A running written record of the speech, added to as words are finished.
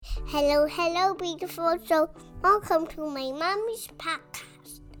Hello, beautiful soul. Welcome to my mommy's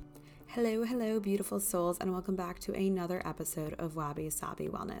podcast. Hello, beautiful souls, and welcome back to another episode of Wabi Sabi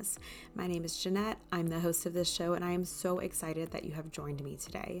Wellness. My name is Jeanette. I'm the host of this show, and I am so excited that you have joined me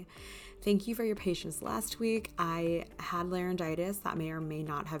today. Thank you for your patience last week. I had laryngitis that may or may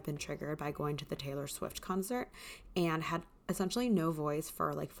not have been triggered by going to the Taylor Swift concert and had essentially no voice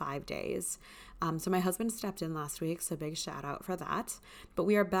for like 5 days. So my husband stepped in last week, so big shout out for that. But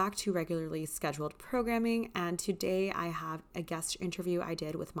we are back to regularly scheduled programming, and today I have a guest interview I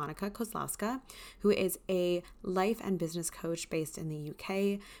did with Monika Kozlowska, who is a life and business coach based in the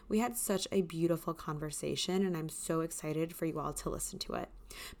UK. We had such a beautiful conversation, and I'm so excited for you all to listen to it.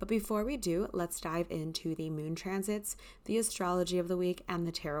 But before we do, let's dive into the moon transits, the astrology of the week, and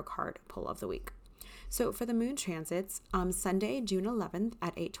the tarot card pull of the week. So for the moon transits, Sunday, June 11th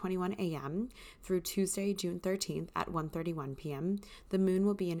at 8:21 a.m. through Tuesday, June 13th at 1:31 p.m., the moon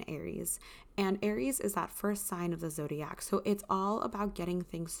will be in Aries. And Aries is that first sign of the zodiac. So it's all about getting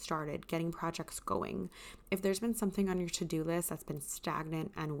things started, getting projects going. If there's been something on your to-do list that's been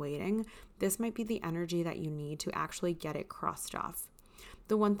stagnant and waiting, this might be the energy that you need to actually get it crossed off.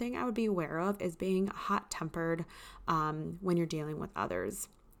 The one thing I would be aware of is being hot-tempered when you're dealing with others.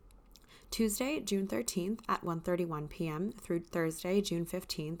 Tuesday, June 13th at 1:31 p.m. through Thursday, June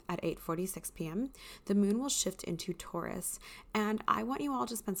 15th at 8:46 p.m., the moon will shift into Taurus, and I want you all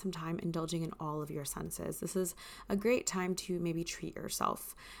to spend some time indulging in all of your senses. This is a great time to maybe treat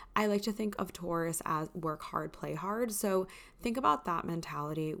yourself. I like to think of Taurus as work hard, play hard, so think about that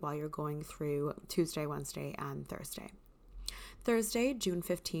mentality while you're going through Tuesday, Wednesday, and Thursday. Thursday, June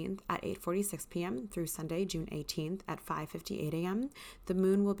 15th at 8:46 p.m. through Sunday, June 18th at 5:58 a.m., the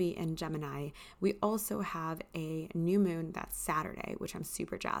moon will be in Gemini. We also have a new moon that's Saturday, which I'm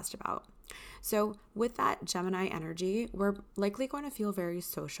super jazzed about. So with that Gemini energy, we're likely going to feel very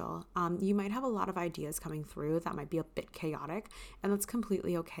social. You might have a lot of ideas coming through that might be a bit chaotic, and that's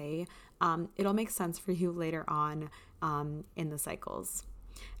completely okay. It'll make sense for you later on in the cycles.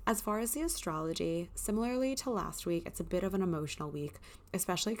 As far as the astrology, similarly to last week, it's a bit of an emotional week,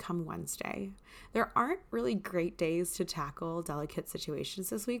 especially come Wednesday. There aren't really great days to tackle delicate situations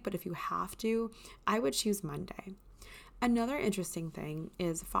this week, but if you have to, I would choose Monday. Another interesting thing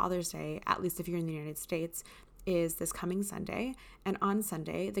is Father's Day, at least if you're in the United States, is this coming Sunday. And on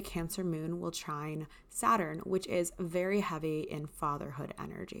Sunday, the Cancer moon will trine Saturn, which is very heavy in fatherhood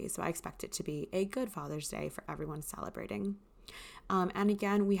energy. So I expect it to be a good Father's Day for everyone celebrating. And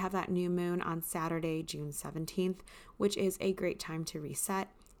again, we have that new moon on Saturday, June 17th, which is a great time to reset.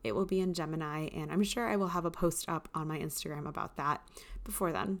 It will be in Gemini, and I'm sure I will have a post up on my Instagram about that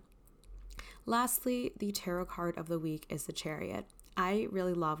before then. Lastly, the tarot card of the week is the Chariot. I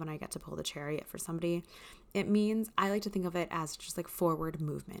really love when I get to pull the Chariot for somebody. It means I like to think of it as just like forward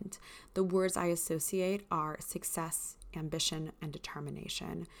movement. The words I associate are success, ambition, and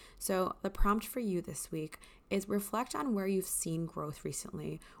determination. So the prompt for you this week is reflect on where you've seen growth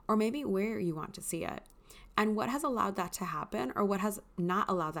recently, or maybe where you want to see it. And what has allowed that to happen, or what has not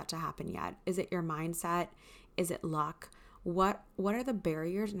allowed that to happen yet? Is it your mindset? Is it luck? What are the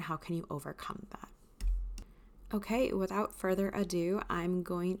barriers, and how can you overcome that? Okay, without further ado, I'm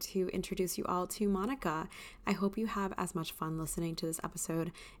going to introduce you all to Monika. I hope you have as much fun listening to this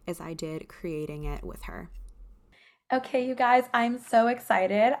episode as I did creating it with her. Okay, you guys, I'm so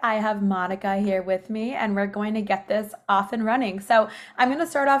excited. I have Monika here with me, and we're going to get this off and running. So I'm going to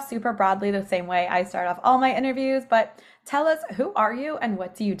start off super broadly the same way I start off all my interviews, but tell us, who are you and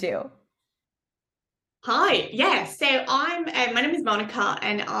what do you do? Hi, yeah, so my name is Monika,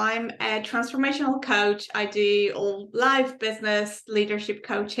 and I'm a transformational coach. I do all life, business, leadership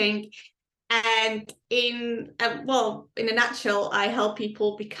coaching, and in a nutshell, I help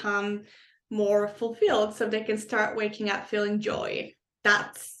people become more fulfilled so they can start waking up feeling joy.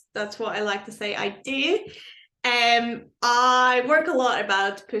 That's what I like to say I do. I work a lot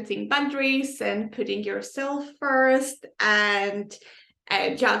about putting boundaries and putting yourself first, and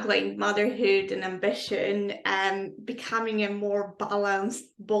juggling motherhood and ambition, and becoming a more balanced,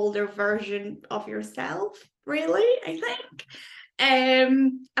 bolder version of yourself, really, I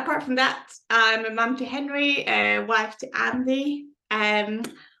think. Apart from that, I'm a mum to Henry, a wife to Andy.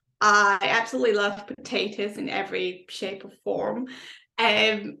 I absolutely love potatoes in every shape or form.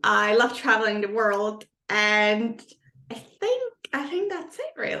 I love traveling the world, and I think that's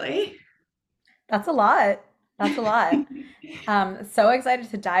it, really. That's a lot. So excited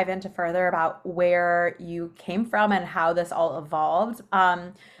to dive into further about where you came from and how this all evolved.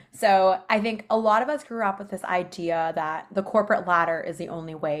 So I think a lot of us grew up with this idea that the corporate ladder is the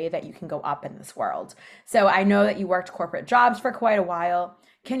only way that you can go up in this world. So I know that you worked corporate jobs for quite a while.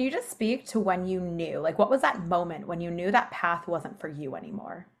 Can you just speak to when you knew, like, what was that moment when you knew that path wasn't for you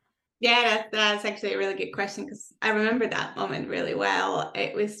anymore? Yeah, that's actually a really good question because I remember that moment really well.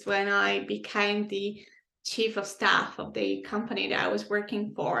 It was when I became the chief of staff of the company that I was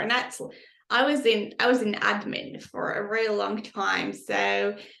working for, and I was in admin for a really long time.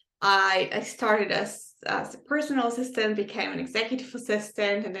 So I started as a personal assistant, became an executive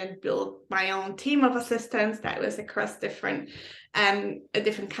assistant, and then built my own team of assistants that was across different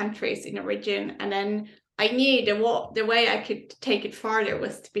countries in the region, and then I knew the way I could take it further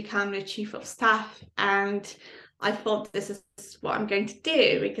was to become the chief of staff. And I thought this is what I'm going to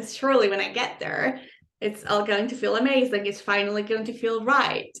do, because surely when I get there, it's all going to feel amazing. It's finally going to feel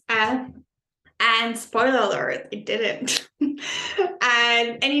right. And spoiler alert, it didn't.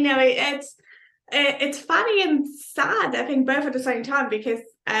 and it's funny and sad, I think, both at the same time, because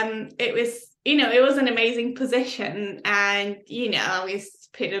it was an amazing position, and I was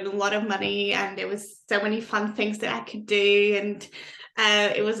paid a lot of money, and there was so many fun things that I could do, and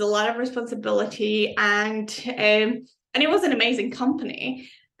it was a lot of responsibility, and it was an amazing company.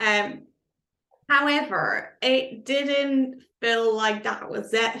 However, it didn't feel like that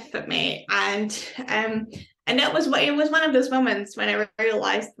was it for me, and that was what it was one of those moments when I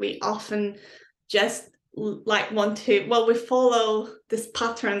realized we often just we follow this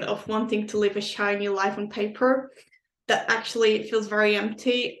pattern of wanting to live a shiny life on paper that actually feels very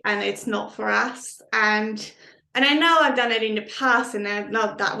empty, and it's not for us. And I know I've done it in the past, and I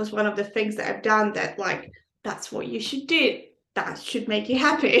know that was one of the things that I've done, that like, that's what you should do, that should make you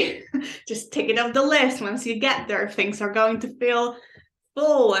happy. Just tick it off the list. Once you get there, things are going to feel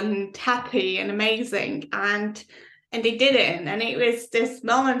full and happy and amazing, and they didn't. And it was this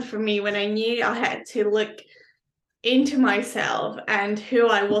moment for me when I knew I had to look into myself and who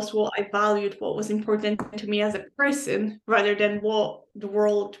I was, what I valued, what was important to me as a person, rather than what the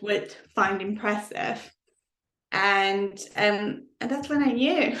world would find impressive. And that's when I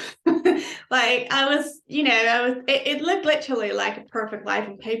knew. Like, it looked literally like a perfect life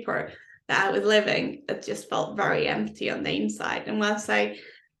on paper that I was living. It just felt very empty on the inside. And once I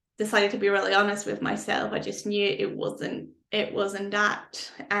decided to be really honest with myself, I just knew it wasn't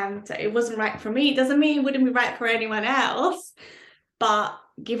that, and it wasn't right for me. It doesn't mean it wouldn't be right for anyone else, but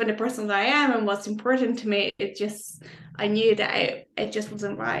given the person that I am and what's important to me, I knew that it just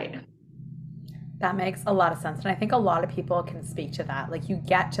wasn't right. That makes a lot of sense. And I think a lot of people can speak to that. Like, you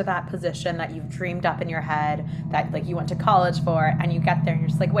get to that position that you've dreamed up in your head, that like you went to college for, and you get there and you're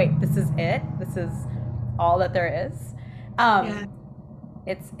just like, wait, this is it? This is all that there is? Yeah.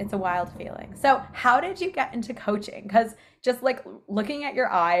 It's a wild feeling. So how did you get into coaching? Because just like looking at your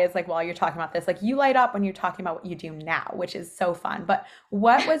eyes, like while you're talking about this, like you light up when you're talking about what you do now, which is so fun. But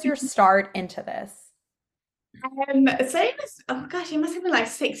what was your start into this? So it was, oh gosh, it must have been like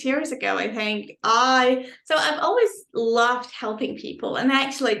 6 years ago, I think. I've always loved helping people. And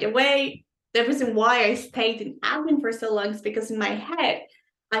actually, the reason why I stayed in admin for so long is because in my head,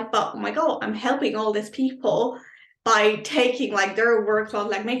 I thought, oh my God, I'm helping all these people by taking like their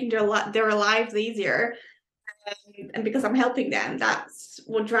workload, like making their lives easier. And because I'm helping them, that's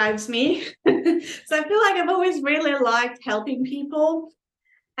what drives me. So I feel like I've always really liked helping people.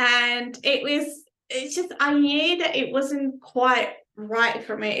 And it's just, I knew that it wasn't quite right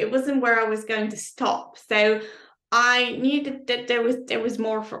for me. It wasn't where I was going to stop. So I knew that there was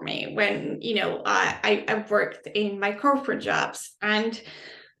more for me when, I worked in my corporate jobs, and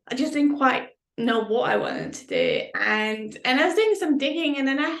I just didn't quite know what I wanted to do. And I was doing some digging, and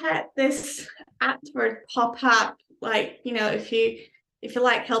then I had this advert pop up, like, if you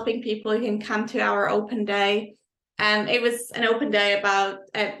like helping people, you can come to our open day. And it was an open day about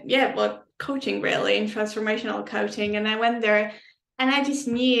well, coaching, really, and transformational coaching. And I went there, and I just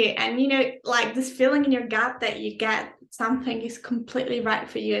knew, and like this feeling in your gut that you get something is completely right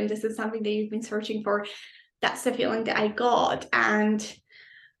for you, and this is something that you've been searching for. That's the feeling that I got. And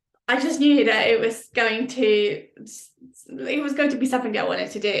I just knew that it was going to be something that I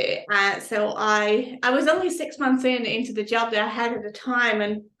wanted to do. So I was only 6 months into the job that I had at the time,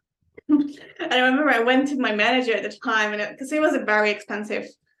 and I remember I went to my manager at the time, and because it was a very expensive,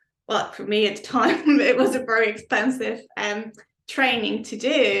 well, for me at the time, it was a very expensive training to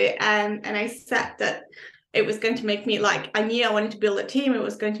do, and I said that it was going to make me, like, I knew I wanted to build a team. It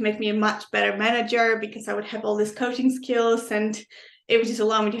was going to make me a much better manager because I would have all these coaching skills, and it would just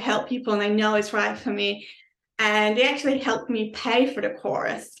allow me to help people, and I know it's right for me. And they actually helped me pay for the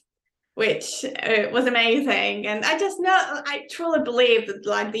course, which was amazing. And I truly believe that,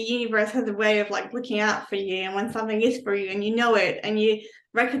 like, the universe has a way of like looking out for you, and when something is for you and you know it and you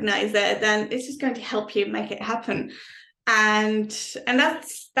recognize it, then it's just going to help you make it happen. and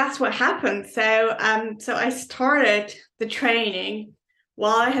that's what happened. So I started the training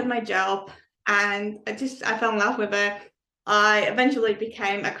while I had my job, and I fell in love with it. I eventually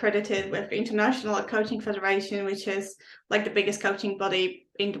became accredited with the International Coaching Federation, which is like the biggest coaching body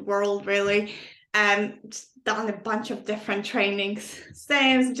in the world, really. Done a bunch of different trainings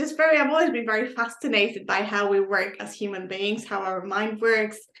since. I've always been very fascinated by how we work as human beings, how our mind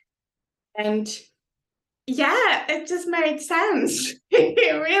works. And yeah, it just made sense.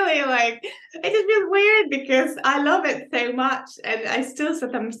 It really, like, it just feels weird because I love it so much. And I still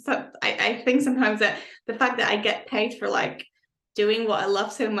sometimes, I think sometimes that the fact that I get paid for like doing what I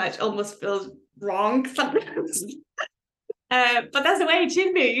love so much almost feels wrong sometimes. But that's the way it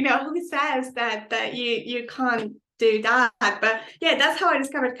should be. Who says that you can't do that? But yeah, that's how I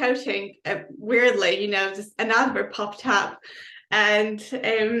discovered coaching. Weirdly, just an advert popped up, and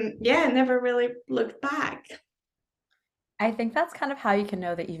never really looked back. I think that's kind of how you can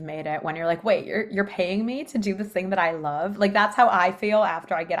know that you've made it when you're like, wait, you're paying me to do this thing that I love. Like that's how I feel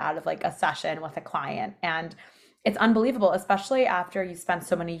after I get out of like a session with a client. And it's unbelievable, especially after you spend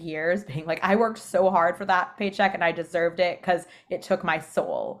so many years being like, I worked so hard for that paycheck and I deserved it because it took my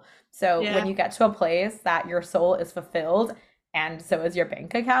soul. So when Yeah. you get to a place that your soul is fulfilled and so is your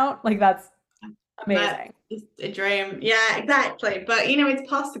bank account, like that's That's amazing. a dream. Yeah, exactly. But it's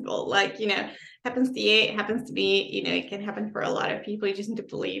possible. Like, happens to you, it happens to me, it can happen for a lot of people. You just need to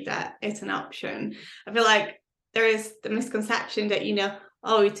believe that it's an option. I feel like there is the misconception that,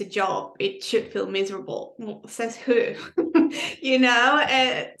 oh, it's a job, it should feel miserable. Well, says who? No,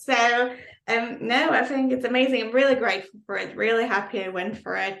 I think it's amazing. I'm really grateful for it, really happy I went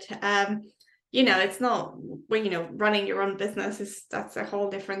for it. It's not, well, running your own business that's a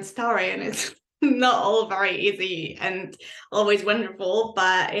whole different story, and it's not all very easy and always wonderful,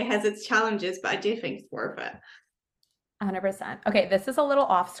 but it has its challenges, but I do think it's worth it. 100%. Okay, this is a little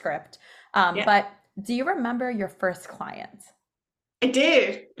off script, Yeah, but do you remember your first client? I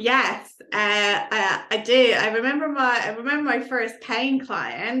do. Yes, I do. I remember my first paying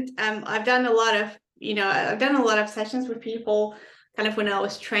client. I've done a lot of sessions with people kind of when I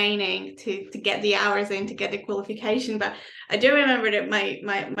was training to get the hours in, to get the qualification. But I do remember that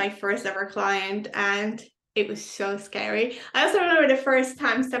my first ever client, and it was so scary. I also remember the first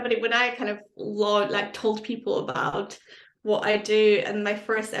time when I kind of told people about what I do, and my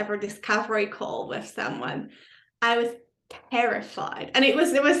first ever discovery call with someone. I was terrified, and it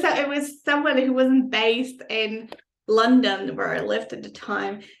was someone who wasn't based in London where I lived at the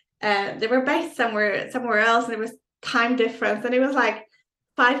time. They were based somewhere else, and there was time difference, and it was like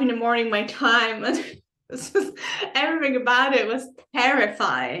 5 a.m. my time, and everything about it was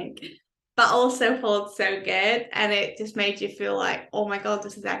terrifying, but also felt so good, and it just made you feel like, oh my god,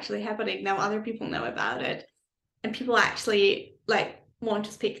 this is actually happening now. Other people know about it, and people actually want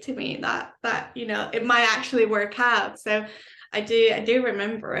to speak to me, that it might actually work out. So I do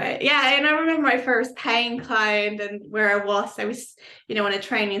remember it. Yeah, and I remember my first paying client and where I was on a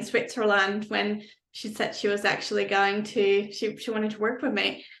train in Switzerland when she said she was actually going to she wanted to work with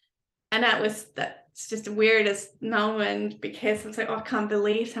me. And that's just the weirdest moment, because I was like, oh, I can't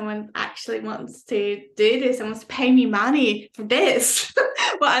believe someone actually wants to do this and wants to pay me money for this.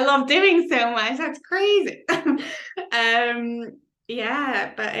 What I love doing so much. That's crazy.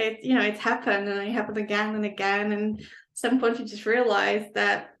 Yeah, but it's happened, and it happened again and again. And at some point you just realize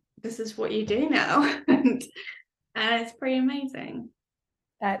that this is what you do now. And it's pretty amazing.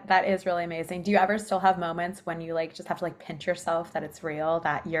 That is really amazing. Do you ever still have moments when you like just have to like pinch yourself that it's real,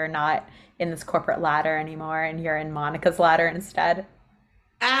 that you're not in this corporate ladder anymore and you're in Monica's ladder instead?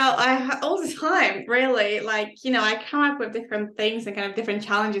 All the time, really. I come up with different things and kind of different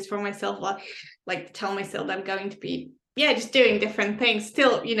challenges for myself, like tell myself that I'm going to be, yeah, just doing different things,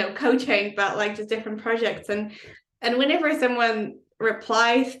 still, coaching, but like just different projects. And whenever someone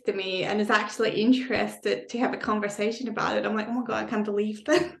replies to me and is actually interested to have a conversation about it, I'm like, oh my god, I can't believe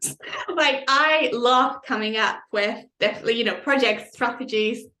this. Like, I love coming up with definitely, projects,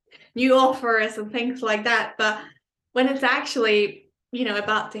 strategies, new offers and things like that. But when it's actually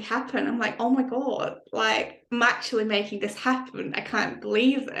about to happen, I'm like, oh my god, like, I'm actually making this happen. I can't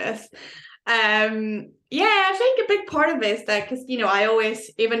believe this. Yeah, I think a big part of it is that, because I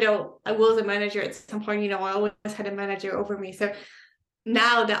always, even though I was a manager at some point, I always had a manager over me. So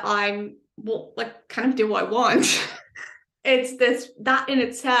now that I'm kind of do what I want, it's that in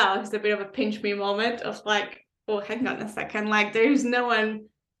itself is a bit of a pinch me moment of like, oh, hang on a second, like, there's no one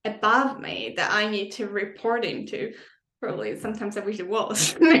above me that I need to report into. Probably sometimes I wish it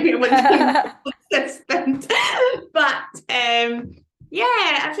was. Maybe it would be consistent. But Yeah,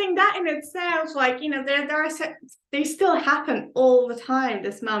 I think that in itself, like, they still happen all the time,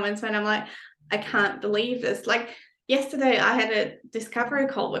 these moments when I'm like, I can't believe this. Like yesterday, I had a discovery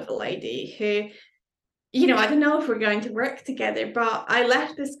call with a lady who, I don't know if we're going to work together, but I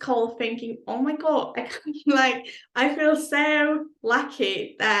left this call thinking, oh my God, like, I feel so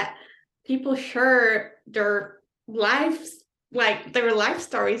lucky that people share their lives, like their life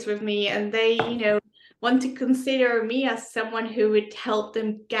stories with me, and they, want to consider me as someone who would help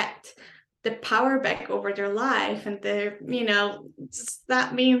them get the power back over their life. And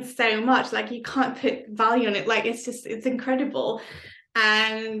that means so much. Like, you can't put value on it. Like, it's incredible.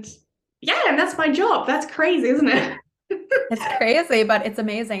 And yeah, and that's my job. That's crazy, isn't it? It's crazy, but it's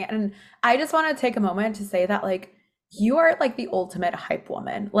amazing. And I just want to take a moment to say that, like, you are like the ultimate hype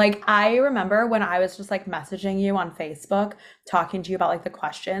woman. Like, I remember when I was just like messaging you on Facebook, talking to you about like the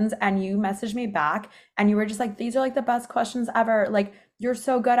questions, and you messaged me back and you were just like, these are like the best questions ever. Like, you're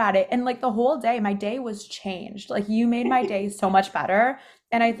so good at it. And like the whole day, my day was changed. Like, you made my day so much better.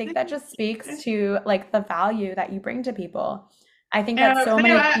 And I think that just speaks to like the value that you bring to people. I think that so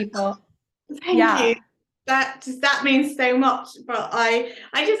many No, people, thank you. yeah. That means so much. But I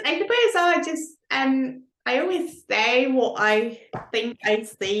suppose I always say what I think I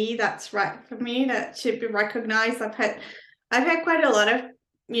see that's right for me, that should be recognized. I've had quite a lot of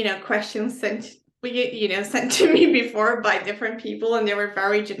questions sent to me before by different people, and they were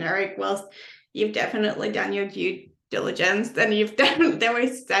very generic. Whilst you've definitely done your due diligence, and they were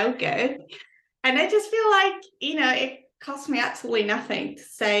so good. And I just feel like it cost me absolutely nothing to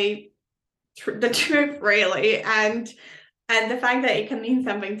say the truth, really. And the fact that it can mean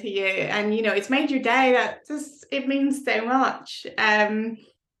something to you, and it's made your day, that just, it means so much.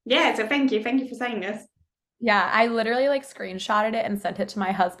 Yeah, so thank you for saying this. Yeah, I literally like screenshotted it and sent it to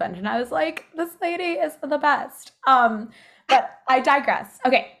my husband, and I was like, this lady is the best. But I digress.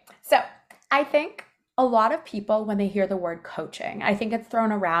 Okay, so I think a lot of people, when they hear the word coaching, I think it's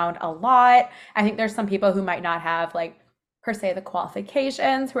thrown around a lot. I think there's some people who might not have like per se the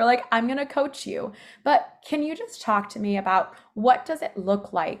qualifications who are like, I'm gonna coach you. But can you just talk to me about what does it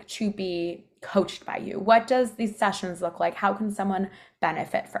look like to be coached by you? What does these sessions look like? How can someone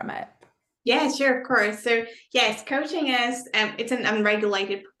benefit from it? Yeah, sure, of course. So yes, coaching is it's an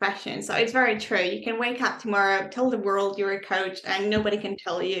unregulated profession. So it's very true. You can wake up tomorrow, tell the world you're a coach, and nobody can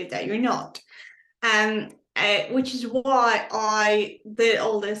tell you that you're not. Which is why I did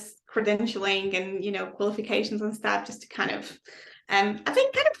all this credentialing and qualifications and stuff, just to kind of I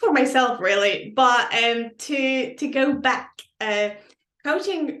think kind of for myself, really. But to go back,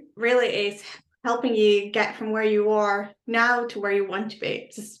 coaching really is helping you get from where you are now to where you want to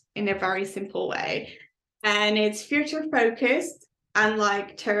be, just in a very simple way. And it's future focused,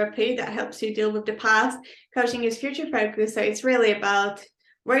 unlike therapy that helps you deal with the past. Coaching is future focused, so it's really about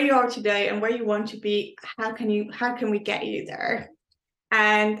where you are today and where you want to be. How can we get you there?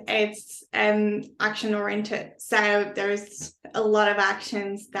 And it's action oriented, so there's a lot of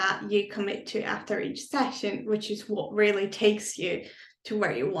actions that you commit to after each session, which is what really takes you to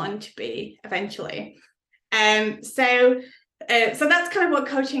where you want to be eventually. So that's kind of what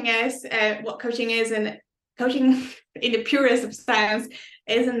coaching is. And coaching in the purest of sense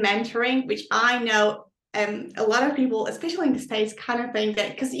isn't mentoring, which I know a lot of people, especially in the States, kind of think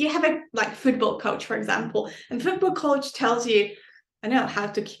that, because you have a like football coach, for example, and football coach tells you, I know how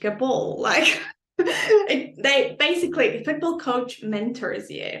to kick a ball. Like they basically, the football coach mentors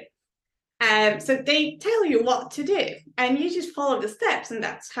you. So they tell you what to do, and you just follow the steps, and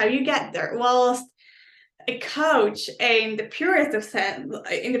that's how you get there. Whilst a coach, in the purest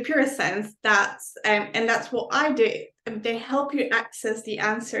sense, that's what I do. They help you access the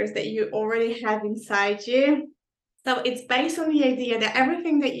answers that you already have inside you. So it's based on the idea that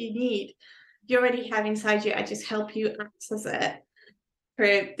everything that you need, you already have inside you. I just help you access it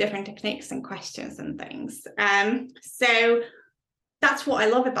through different techniques and questions and things. So that's what I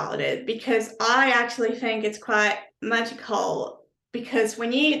love about it, because I actually think it's quite magical. Because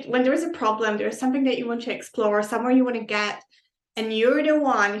when there is a problem, there is something that you want to explore, somewhere you want to get, and you're the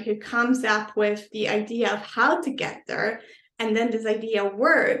one who comes up with the idea of how to get there, and then this idea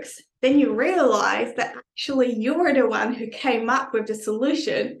works, then you realize that actually you were the one who came up with the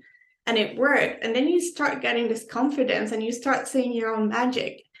solution and it worked. And then you start getting this confidence and you start seeing your own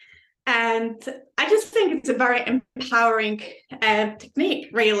magic. And I just think it's a very empowering technique,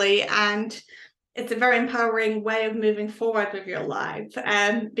 really. And it's a very empowering way of moving forward with your life,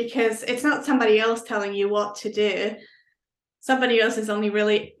 because it's not somebody else telling you what to do. Somebody else is only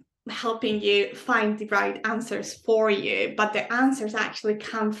really helping you find the right answers for you, but the answers actually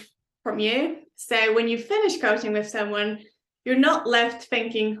come from you. So when you finish coaching with someone, you're not left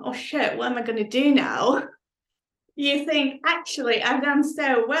thinking, oh shit, what am I going to do now? You think, actually, I've done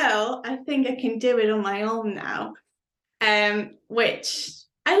so well, I think I can do it on my own now, which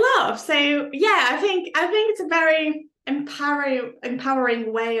I love. So yeah, I think it's a very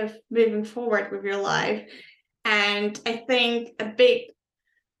empowering way of moving forward with your life. And I think a big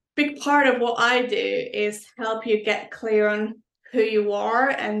part of what I do is help you get clear on who you are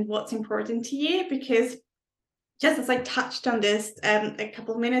and what's important to you, because just as I touched on this a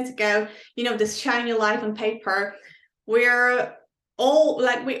couple of minutes ago, this shiny life on paper, we're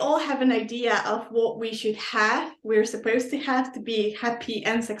we all have an idea of what we should have, we're supposed to have to be happy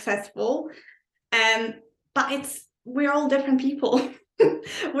and successful. But we're all different people.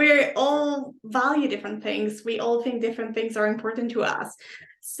 We all value different things. We all think different things are important to us.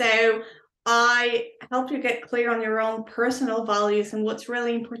 So I help you get clear on your own personal values and what's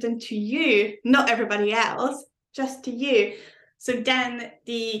really important to you, not everybody else, just to you. So then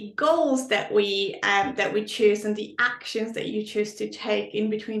the goals that we choose and the actions that you choose to take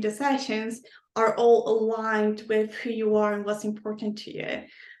in between the sessions are all aligned with who you are and what's important to you.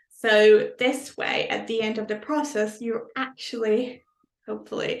 So this way, at the end of the process, you're actually,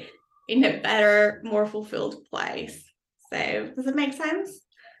 hopefully, in a better, more fulfilled place. So does it make sense?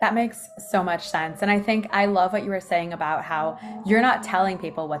 That makes so much sense. And I think I love what you were saying about how you're not telling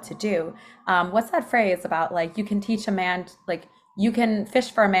people what to do. What's that phrase about, like, you can teach a man, like, you can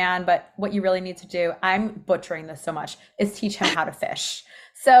fish for a man, but what you really need to do, I'm butchering this so much, is teach him how to fish.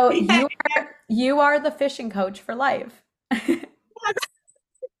 So Yeah. you are the fishing coach for life.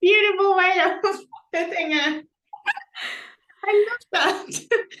 Beautiful way of putting it. I love that.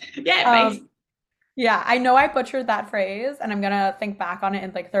 Yeah, Yeah, I know I butchered that phrase and I'm gonna think back on it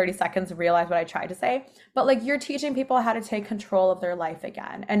in like 30 seconds and realize what I tried to say. But like, you're teaching people how to take control of their life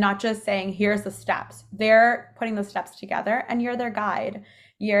again and not just saying, here's the steps. They're putting the steps together and you're their guide.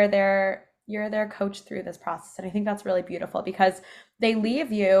 You're their coach through this process. And I think that's really beautiful because they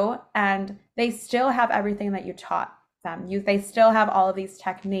leave you and they still have everything that you taught them. They still have all of these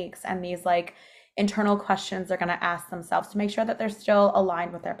techniques and these like internal questions they're gonna ask themselves to make sure that they're still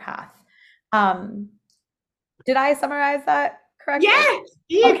aligned with their path. Um, did I summarize that correctly? yes,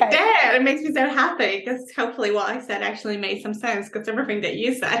 you Okay, did. It makes me so happy because hopefully what I said actually made some sense, because everything that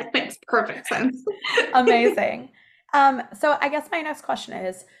you said makes perfect sense. amazing. So I guess my next question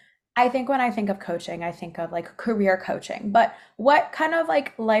is, I think when I think of coaching, I think of like career coaching, but what kind of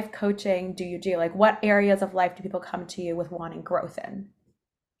like life coaching do you do? Like, what areas of life do people come to you with wanting growth in?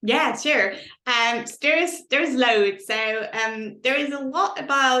 Yeah, sure. So there's loads. So there is a lot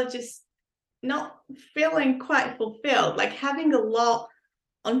about just not feeling quite fulfilled, like having a lot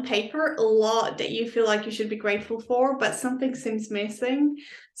on paper, a lot that you feel like you should be grateful for, but something seems missing.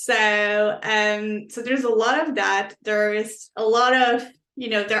 So there's a lot of that. There is a lot of,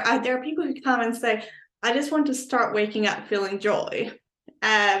 there are people who come and say, I just want to start waking up feeling joy.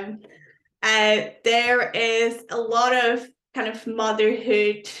 Um, there is a lot of kind of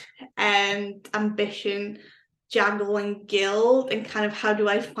motherhood and ambition, juggling guilt, and kind of how do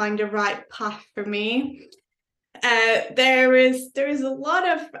I find the right path for me. There is a lot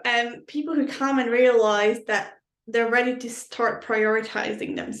of people who come and realize that they're ready to start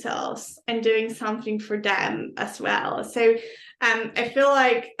prioritizing themselves and doing something for them as well. So I feel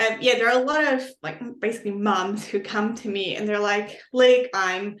like there are a lot of like basically moms who come to me and they're like, look,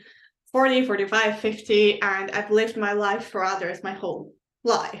 I'm 40, 45, 50, and I've lived my life for others my whole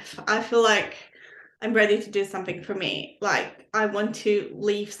life. I feel like I'm ready to do something for me. Like, I want to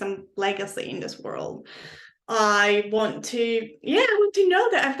leave some legacy in this world. I want to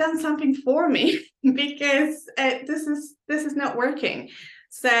know that I've done something for me because this is not working.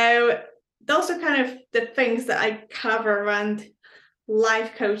 So those are kind of the things that I cover around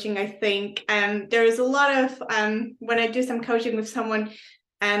life coaching, I think. There is a lot of when I do some coaching with someone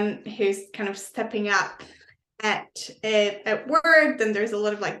who's kind of stepping up at work, then there's a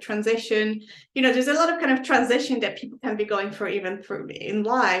lot of like transition. There's a lot of kind of transition that people can be going through even through in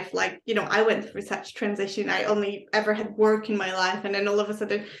life. Like, I went through such transition. I only ever had work in my life, and then all of a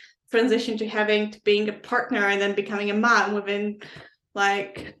sudden transition to being a partner and then becoming a mom within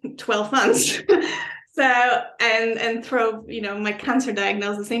like 12 months. So and throw my cancer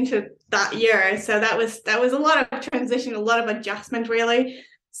diagnosis into that year. So that was a lot of transition, a lot of adjustment, really.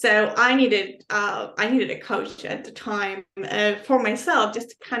 So I needed a coach at the time for myself, just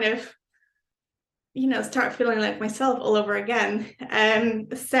to kind of start feeling like myself all over again.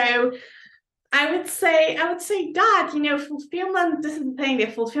 So I would say that fulfillment. This is the thing,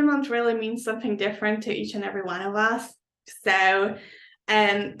 that fulfillment really means something different to each and every one of us. So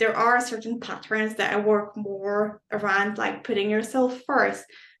there are certain patterns that I work more around, like putting yourself first,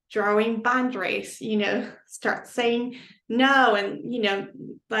 drawing boundaries, start saying no, and,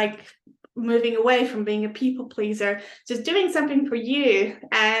 like moving away from being a people pleaser, just doing something for you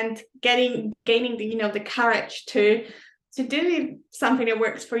and gaining the, the courage to do something that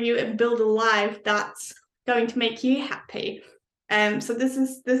works for you and build a life that's going to make you happy. So this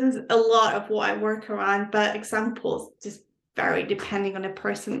is a lot of what I work around, but examples just vary depending on the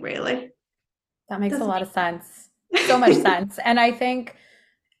person, really. That makes a Doesn't lot of sense. So much sense. And I think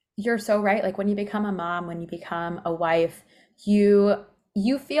you're so right. Like when you become a mom, when you become a wife, you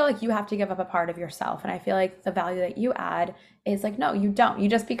feel like you have to give up a part of yourself. And I feel like the value that you add is like, no, you don't. You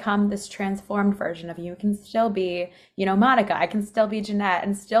just become this transformed version of you. You can still be, Monica. I can still be Jeanette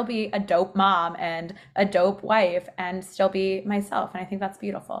and still be a dope mom and a dope wife and still be myself. And I think that's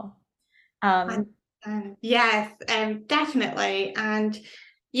beautiful. Yes, definitely. And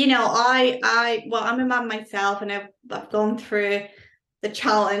well, I'm a mom myself, and I've gone through the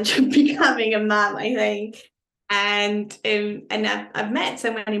challenge of becoming a mom, I think. And I've met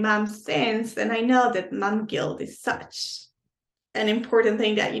so many moms since, and I know that mom guilt is such an important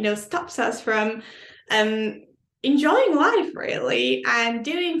thing that stops us from enjoying life, really, and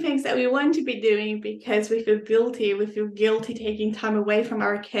doing things that we want to be doing because we feel guilty taking time away from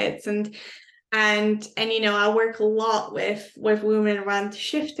our kids. And I work a lot with women around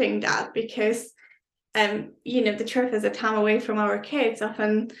shifting that, because the truth is, a time away from our kids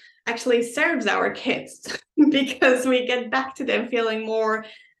often actually serves our kids because we get back to them feeling more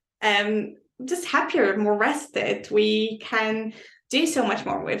just happier, more rested. We can do so much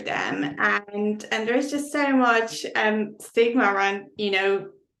more with them, and there's just so much stigma around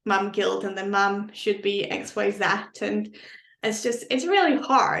mum guilt, and the mum should be XYZ, and it's really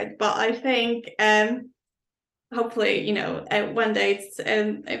hard. But I think hopefully one day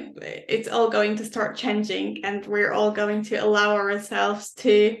it's all going to start changing, and we're all going to allow ourselves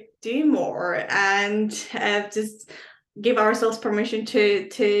to do more, and just give ourselves permission to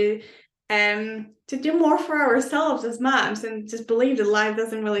do more for ourselves as moms, and just believe that life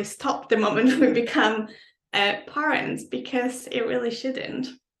doesn't really stop the moment we become parents, because it really shouldn't.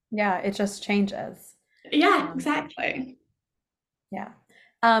 Yeah, it just changes. Yeah, exactly. Yeah.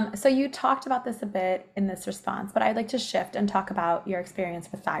 So you talked about this a bit in this response, but I'd like to shift and talk about your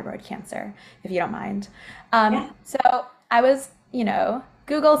experience with thyroid cancer, if you don't mind. Yeah. So I was,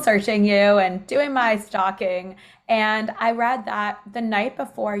 Google searching you and doing my stalking, and I read that the night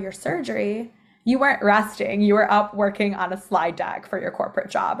before your surgery, you weren't resting. You were up working on a slide deck for your corporate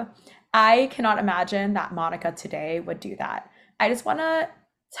job. I cannot imagine that Monica today would do that. I just want to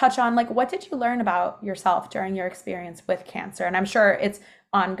touch on, like, what did you learn about yourself during your experience with cancer? And I'm sure it's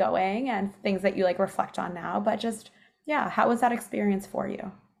ongoing and things that you like reflect on now, but just, yeah, how was that experience for you?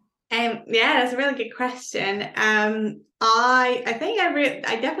 Yeah, that's a really good question. I think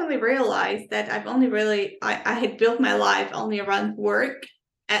I definitely realized that I've only really I had built my life only around work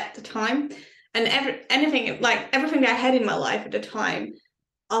at the time, and everything I had in my life at the time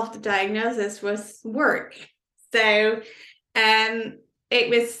of the diagnosis was work. So it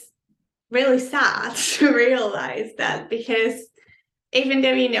was really sad to realize that, because even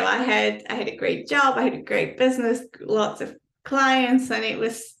though I had a great job, I had a great business, lots of clients, and it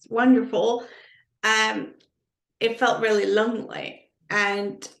was wonderful, it felt really lonely.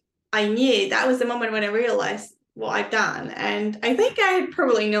 And I knew that was the moment when I realized what I'd done. And I think I had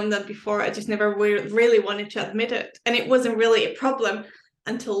probably known that before, I just never really wanted to admit it. And it wasn't really a problem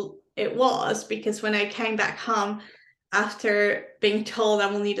until it was, because when I came back home after being told I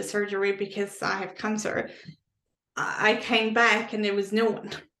will need a surgery because I have cancer, I came back and there was no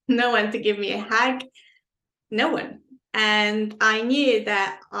one to give me a hug, no one. And I knew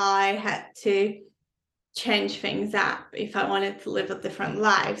that I had to change things up if I wanted to live a different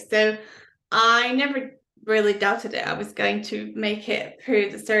life. So I never really doubted it I was going to make it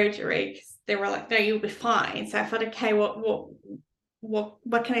through the surgery, because they were like, no, you'll be fine. So I thought, okay,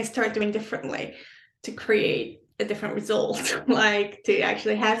 what can I start doing differently to create a different result, like to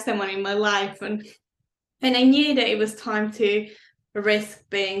actually have someone in my life. And I knew that it was time to risk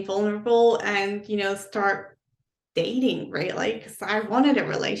being vulnerable and start dating, really, because I wanted a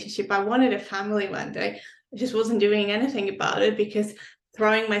relationship, I wanted a family one day. I just wasn't doing anything about it, because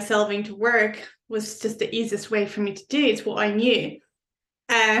throwing myself into work was just the easiest way for me to do it. It's what I knew.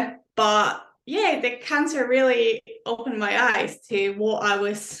 But yeah, the cancer really opened my eyes to what I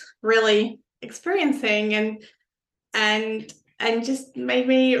was really experiencing, and just made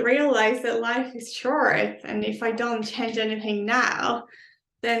me realize that life is short, and if I don't change anything now,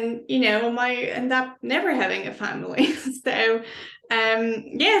 then I might end up never having a family. So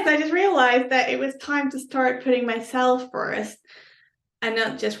yes, I just realized that it was time to start putting myself first and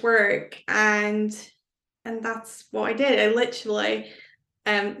not just work. And that's what I did. I literally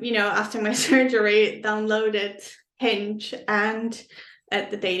after my surgery, downloaded Hinge and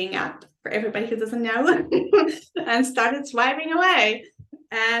the dating app for everybody who doesn't know, and started swiping away.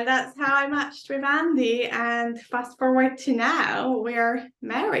 And that's how I matched with Andy. And fast forward to now, we're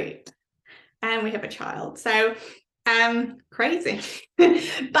married and we have a child. So crazy.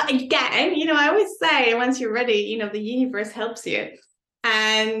 But again, I always say once you're ready, the universe helps you.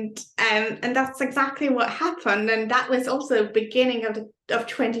 And that's exactly what happened. And that was also beginning of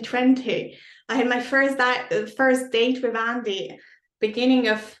 2020. I had my first date with Andy beginning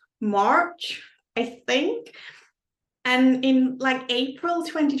of March, I think. And in like April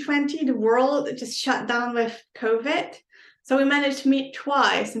 2020, the world just shut down with COVID. So we managed to meet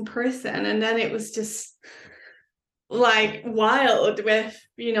twice in person. And then it was just like wild with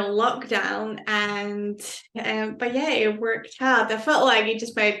lockdown. And but yeah, it worked out. I felt like it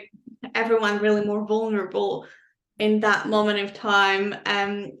just made everyone really more vulnerable in that moment of time.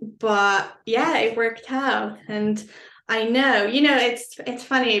 But yeah, it worked out. And I know, it's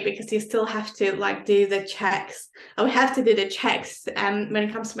funny because you still have to like do the checks. I would have to do the checks when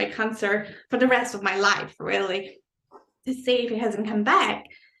it comes to my cancer for the rest of my life, really, to see if it hasn't come back.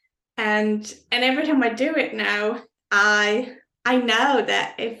 And every time I do it now, I know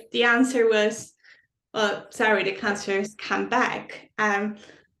that if the answer was, well, sorry, the cancer's come back,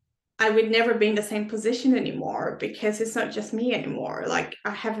 I would never be in the same position anymore, because it's not just me anymore. Like,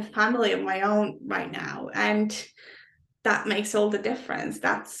 I have a family of my own right now, and that makes all the difference.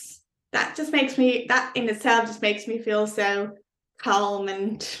 That in itself just makes me feel so calm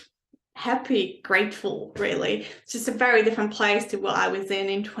and happy, grateful, really. It's just a very different place to what I was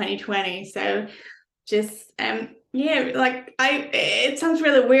in 2020. So just yeah, like it sounds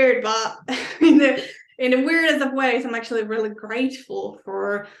really weird, but in the weirdest of ways, I'm actually really grateful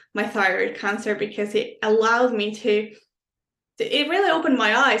for my thyroid cancer, because it allowed me to it really opened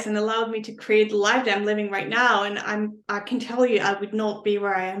my eyes and allowed me to create the life that I'm living right now. And I can tell you, I would not be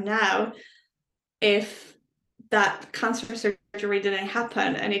where I am now if that cancer surgery didn't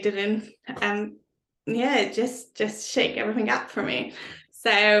happen, and it didn't just shake everything up for me. So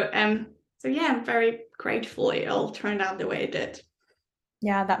yeah, I'm very grateful it all turned out the way it did.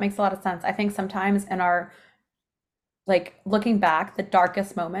 Yeah, that makes a lot of sense. I think sometimes in our, like, looking back, the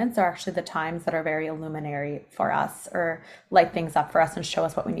darkest moments are actually the times that are very illuminatory for us, or light things up for us and show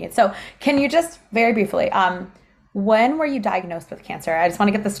us what we need. So can you just very briefly, when were you diagnosed with cancer? I just want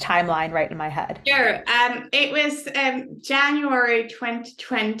to get this timeline right in my head. Sure. It was January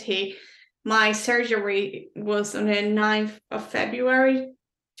 2020. My surgery was on the 9th of February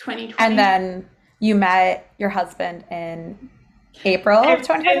 2020. And then you met your husband in April of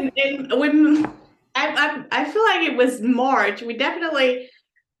 2020? I feel like it was March. We definitely,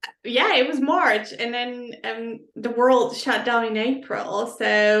 yeah, it was March. And then the world shut down in April.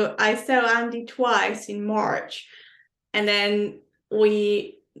 So I saw Andy twice in March. And then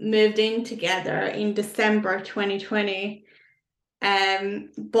we moved in together in December 2020.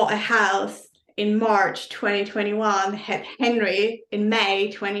 Bought a house in March 2021, had Henry in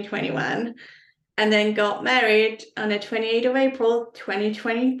May 2021. And then got married on the 28th of April,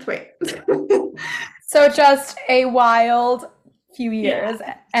 2023. So just a wild few years.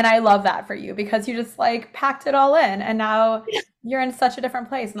 Yeah. And I love that for you, because you just like packed it all in, and now you're in such a different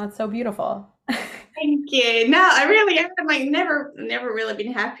place, and that's so beautiful. Thank you. No, I really am like never really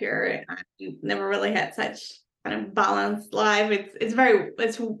been happier. I never really had such kind of balanced life. It's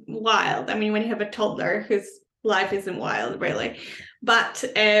wild. I mean, when you have a toddler whose life isn't wild, really. But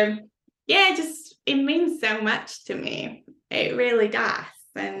yeah, just it means so much to me. It really does.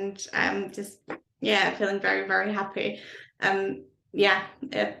 And I'm just feeling very, very happy. Yeah,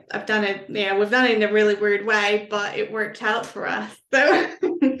 I've done it. Yeah, we've done it in a really weird way, but it worked out for us. So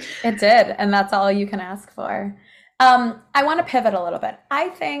it did, and that's all you can ask for. I want to pivot a little bit. I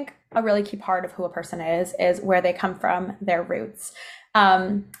think a really key part of who a person is where they come from, their roots.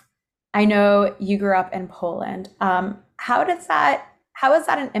 I know you grew up in Poland. How is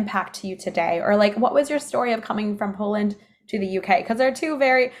that an impact to you today? Or like, what was your story of coming from Poland to the UK? Because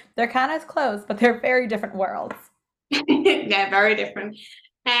they're kind of close, but they're very different worlds. Yeah, very different.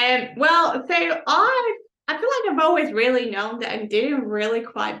 Well, so I feel like I've always really known that I didn't really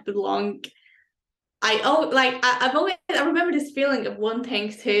quite belong. I remember this feeling of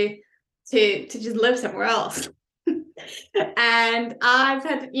wanting to just live somewhere else. And I've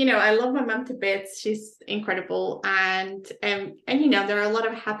had, I love my mum to bits. She's incredible. And there are a lot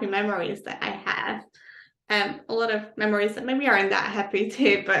of happy memories that I have. A lot of memories that maybe aren't that happy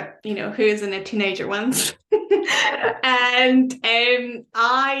too, but who isn't a teenager once? And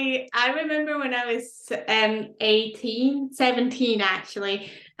I remember when I was 17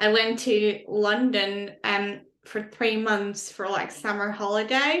 actually, I went to London for 3 months for like summer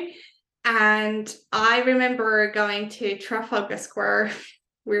holiday. And I remember going to Trafalgar Square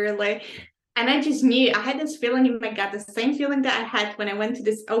weirdly. And I just knew, I had this feeling in my gut, the same feeling that I had when I went to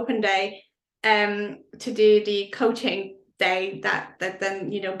this open day to do the coaching day that then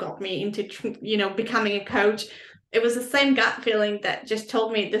got me into becoming a coach. It was the same gut feeling that just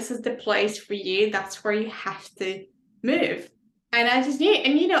told me this is the place for you, that's where you have to move. And I just knew.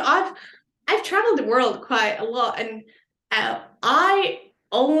 And I've traveled the world quite a lot, and I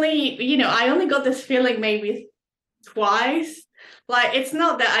only got this feeling maybe twice. Like, it's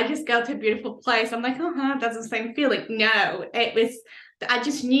not that I just go to a beautiful place, I'm like, that's the same feeling. No, it was, I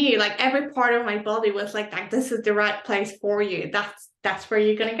just knew, like, every part of my body was like this is the right place for you. That's where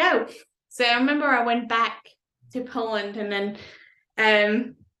you're gonna go. So I remember I went back to Poland, and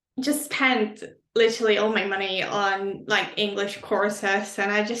then just spent literally all my money on like English courses, and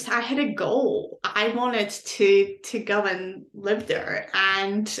I had a goal. I wanted to go and live there,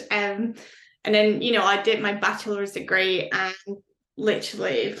 and then I did my bachelor's degree, and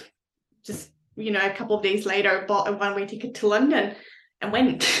literally just a couple of days later bought a one-way ticket to London and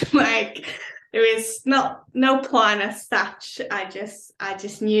went. Like, there was no plan as such. I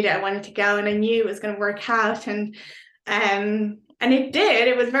just knew that I wanted to go, and I knew it was going to work out, and it did.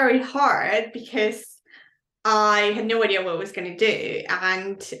 It was very hard because I had no idea what I was going to do,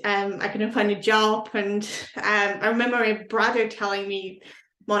 and I couldn't find a job. And I remember my brother telling me,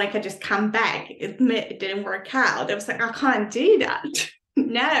 Monika, just come back, admit it didn't work out. I was like, I can't do that.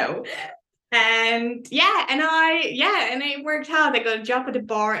 No. And and it worked out. I got a job at a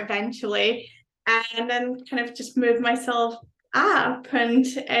bar eventually, and then kind of just moved myself up. And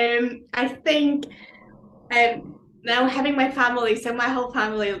I think now having my family, so my whole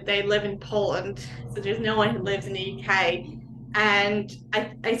family, they live in Poland, so there's no one who lives in the UK. And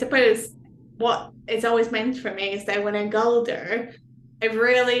I suppose what is always meant for me is that when I go there, I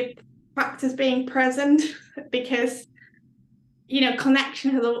really practice being present, because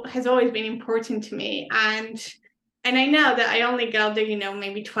connection has always been important to me. And I know that I only go there,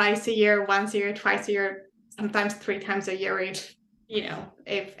 maybe twice a year, once a year, twice a year, sometimes 3 times a year, if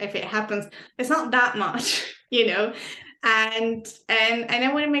it happens. It's not that much, and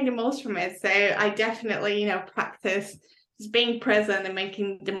I want to make the most from it. So I definitely, practice just being present and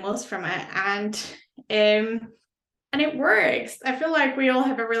making the most from it. And it works. I feel like we all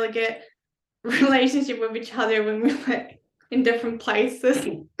have a really good relationship with each other when we're like in different places.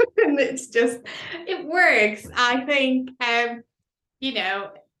 And it works. I think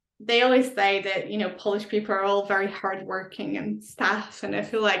they always say that Polish people are all very hardworking and stuff, and I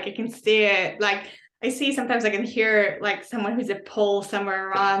feel like I can see it. Like, I see sometimes, I can hear like someone who's a Pole somewhere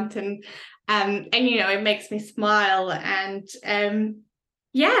around, and it makes me smile. And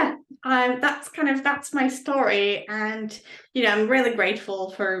that's my story. And I'm really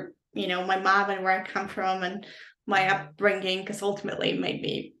grateful for my mom and where I come from and my upbringing, because ultimately it made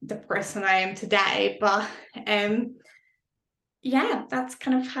me the person I am today. But that's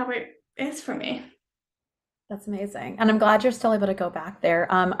kind of how it is for me. That's amazing. And I'm glad you're still able to go back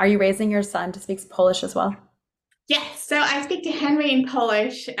there. Are you raising your son to speak Polish as well? Yes, so I speak to Henry in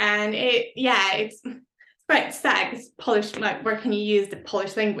Polish, and it's quite sad because Polish, like, where can you use the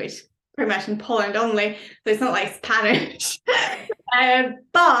Polish language? Pretty much in Poland only, so it's not like Spanish.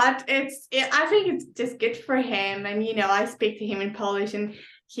 But I think it's just good for him, and I speak to him in Polish, and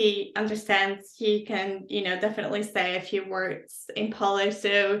he understands. He can definitely say a few words in Polish,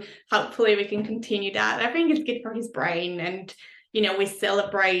 so hopefully we can continue that. I think it's good for his brain. And we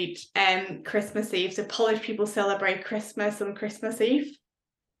celebrate Christmas Eve, so Polish people celebrate Christmas on Christmas Eve.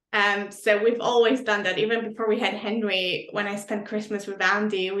 So we've always done that. Even before we had Henry, when I spent Christmas with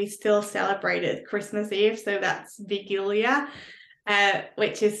Andy, we still celebrated Christmas Eve. So that's Vigilia,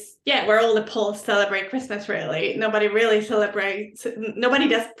 which is where all the Poles celebrate Christmas. Really, nobody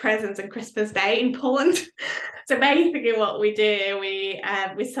does presents on Christmas Day in Poland. So basically what we do, we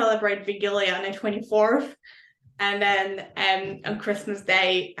celebrate Vigilia on the 24th. And then on Christmas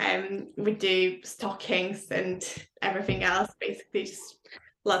Day, we do stockings and everything else, basically just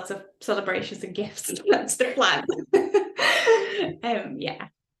lots of celebrations and gifts. That's the plan.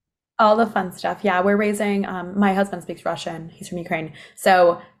 All the fun stuff. Yeah, we're raising, my husband speaks Russian. He's from Ukraine.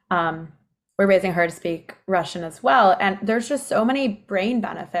 So we're we're raising her to speak Russian as well. And there's just so many brain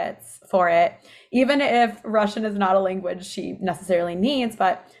benefits for it, even if Russian is not a language she necessarily needs.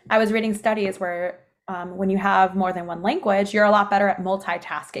 But I was reading studies where when you have more than one language, you're a lot better at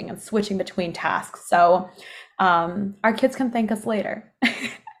multitasking and switching between tasks. So our kids can thank us later.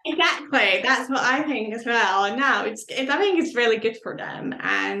 Exactly, that's what I think as well. And now I think it's really good for them.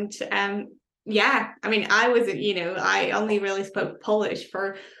 And yeah, I mean, I only really spoke Polish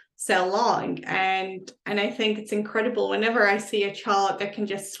for so long, and I think it's incredible whenever I see a child that can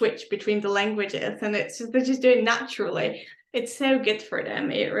just switch between the languages, and they're just doing it naturally. It's so good for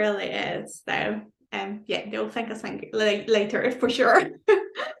them. It really is. So yeah, they'll thank us later for sure.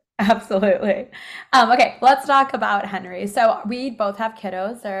 Absolutely. Okay, let's talk about Henry. So we both have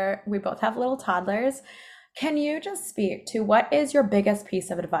kiddos, or we both have little toddlers. Can you just speak to what is your biggest piece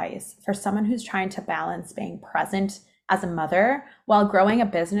of advice for someone who's trying to balance being present as a mother while growing a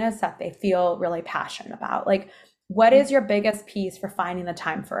business that they feel really passionate about? Like, what is your biggest piece for finding the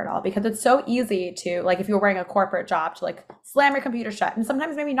time for it all? Because it's so easy to, like, if you're wearing a corporate job, to like slam your computer shut, and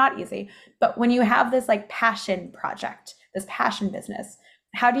sometimes maybe not easy, but when you have this like passion project, this passion business,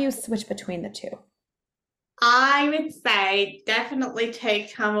 how do you switch between the two? I would say definitely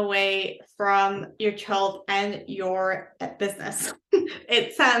take time away from your child and your business.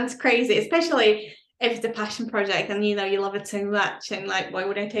 It sounds crazy, especially if it's a passion project and you love it so much, and like, why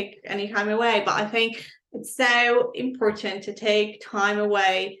would I take any time away? But I think it's so important to take time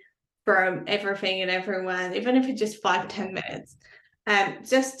away from everything and everyone, even if it's just 5-10 minutes,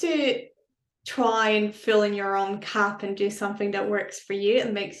 just to try and fill in your own cup and do something that works for you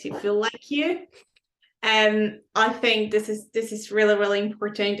and makes you feel like you. I think this is really, really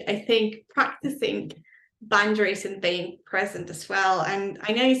important. I think practicing boundaries and being present as well. And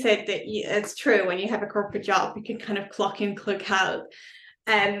I know you said that it's true, when you have a corporate job, you can kind of clock in, clock out.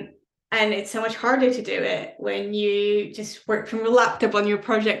 And it's so much harder to do it when you just work from your laptop on your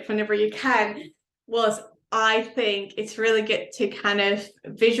project whenever you can. I think it's really good to kind of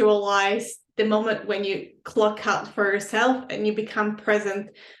visualize the moment when you clock out for yourself and you become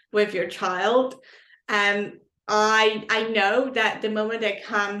present with your child. I know that the moment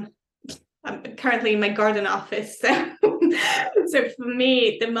I'm currently in my garden office, so for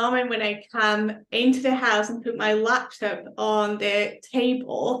me, the moment when I come into the house and put my laptop on the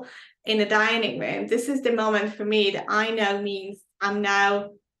table in the dining room, this is the moment for me that I know means I'm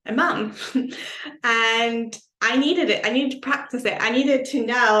now a mum. And I needed it. I needed to practice it. I needed to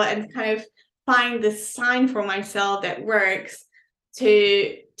know and kind of find the sign for myself that works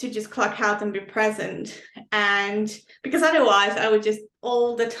to just clock out and be present. And because otherwise I would just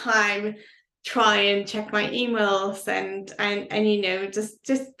all the time try and check my emails and just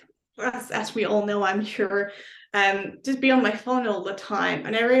as we all know, I'm sure, just be on my phone all the time.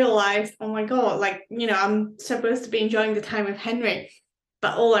 And I realized, oh my God, like, I'm supposed to be enjoying the time with Henry,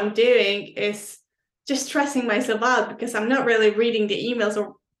 but all I'm doing is just stressing myself out because I'm not really reading the emails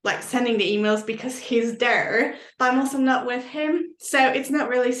or like sending the emails because he's there, but I'm also not with him. So it's not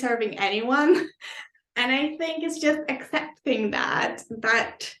really serving anyone. And I think it's just accepting that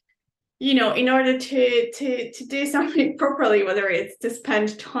in order to do something properly, whether it's to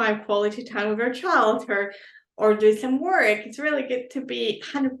spend quality time with your child or do some work, it's really good to be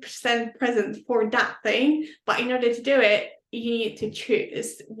 100% present for that thing. But in order to do it, you need to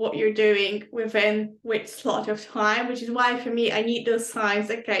choose what you're doing within which slot of time, which is why for me, I need those signs.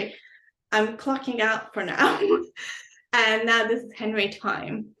 Okay, I'm clocking out for now. And now this is Henry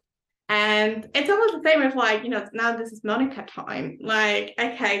time. And it's almost the same with like, now this is Monika time. Like,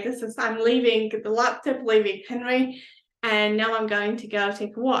 okay, I'm leaving the laptop, leaving Henry, and now I'm going to go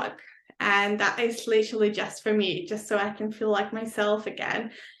take a walk. And that is literally just for me, just so I can feel like myself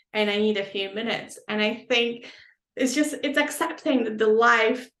again. And I need a few minutes. And I think it's accepting that the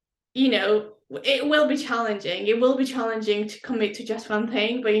life, it will be challenging. It will be challenging to commit to just one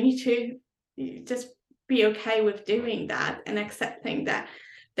thing, but you need to just be okay with doing that and accepting that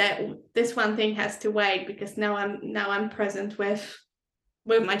this one thing has to wait, because now I'm present with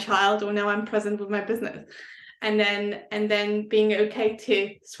my child, or now I'm present with my business, and then being okay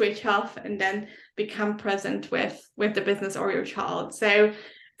to switch off and then become present with the business or your child. So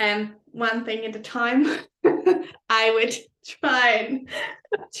one thing at a time. I would try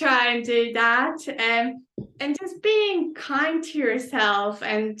and do that, and just being kind to yourself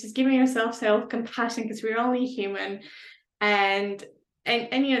and just giving yourself self-compassion, because we're only human, and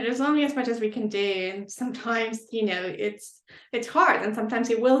there's only as much as we can do. And sometimes it's hard, and sometimes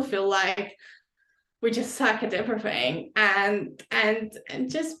it will feel like we just suck at everything, and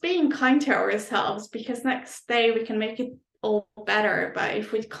just being kind to ourselves, because next day we can make it all better. But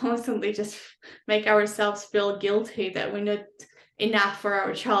if we constantly just make ourselves feel guilty that we're not enough for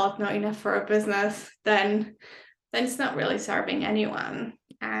our child, not enough for our business, then it's not really serving anyone.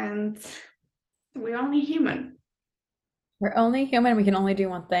 And we're only human. We're only human. We can only do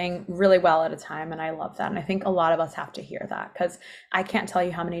one thing really well at a time. And I love that. And I think a lot of us have to hear that, because I can't tell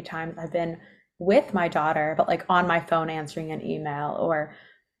you how many times I've been with my daughter, but like on my phone answering an email, or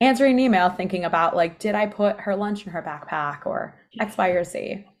answering an email thinking about like, did I put her lunch in her backpack, or X, Y, or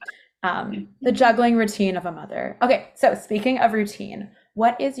Z. The juggling routine of a mother. Okay, so speaking of routine,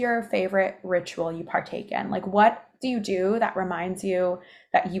 what is your favorite ritual you partake in? Like, what do you do that reminds you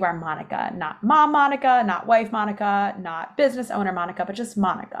that you are Monika, not mom Monika, not wife Monika, not business owner Monika, but just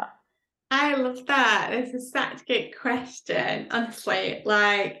Monika? I love that. This is such a good question. Honestly,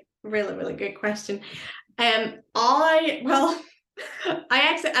 like really, really good question. I well,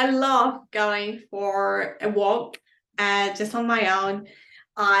 I love going for a walk, just on my own.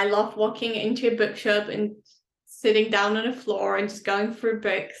 I love walking into a bookshop and sitting down on the floor and just going through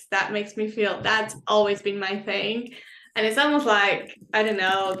books. That makes me feel, that's always been my thing. And it's almost like, I don't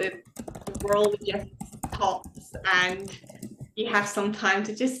know, the world just stops and you have some time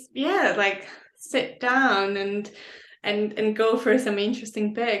to just, like sit down and go through some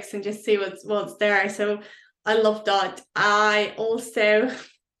interesting books and just see what's there. So I love that. I also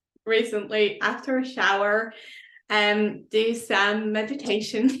recently, after a shower, do some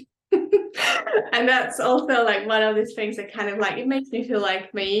meditation. And that's also like one of these things that kind of like, it makes me feel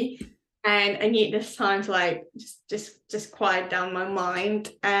like me, and I need this time to like just quiet down my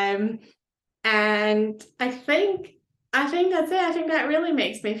mind. And I think that's it. I think that really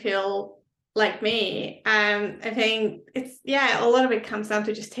makes me feel like me. I think it's, a lot of it comes down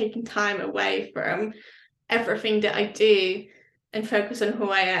to just taking time away from everything that I do and focus on who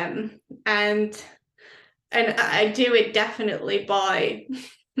I am. And I do it definitely by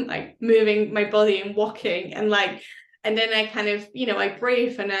like moving my body and walking, and then I kind of, I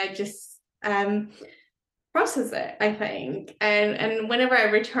breathe and I just process it, I think. And whenever I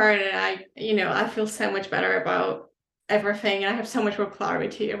return, and I feel so much better about everything, and I have so much more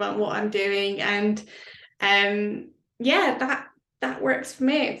clarity about what I'm doing. And that works for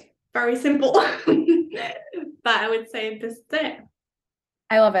me. It's very simple. But I would say this is it.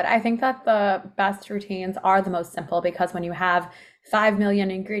 I love it. I think that the best routines are the most simple, because when you have 5 million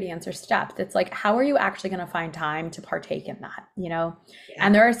ingredients or steps, it's like, how are you actually going to find time to partake in that, Yeah.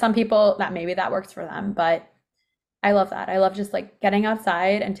 And there are some people that maybe that works for them, but I love that. I love just like getting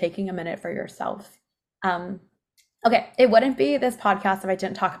outside and taking a minute for yourself. Okay, it wouldn't be this podcast if I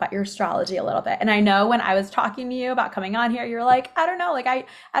didn't talk about your astrology a little bit. And I know when I was talking to you about coming on here, you're like, I don't know, like I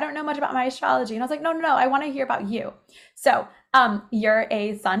don't know much about my astrology. And I was like, no, I want to hear about you. So you're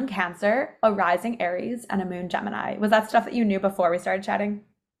a sun Cancer, a rising Aries, and a moon Gemini. Was that stuff that you knew before we started chatting?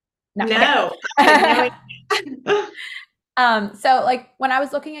 No. Okay. So like when I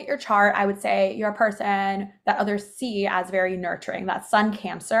was looking at your chart, I would say you're a person that others see as very nurturing. That sun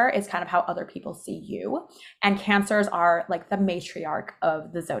Cancer is kind of how other people see you. And Cancers are like the matriarch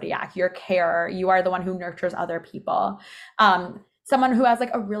of the zodiac. You're carer. You are the one who nurtures other people. Someone who has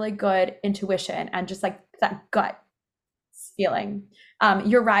like a really good intuition and just like that gut feeling.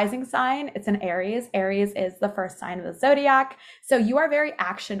 Your rising sign, it's an Aries. Aries is the first sign of the zodiac. So you are very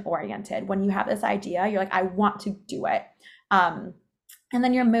action oriented. When you have this idea, you're like, I want to do it. And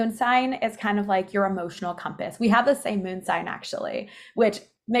then your moon sign is kind of like your emotional compass. We have the same moon sign actually, which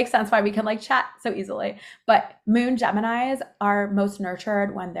makes sense why we can like chat so easily. But moon Geminis are most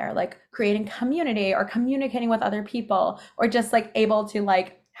nurtured when they're like creating community or communicating with other people, or just like able to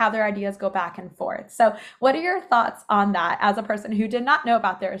like have their ideas go back and forth. So what are your thoughts on that as a person who did not know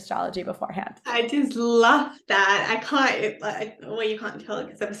about their astrology beforehand? I just love that. I can't, well, you can't tell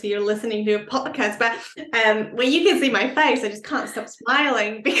because obviously you're listening to a podcast, but well, you can see my face. I just can't stop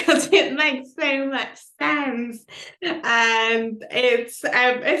smiling because it makes so much sense. And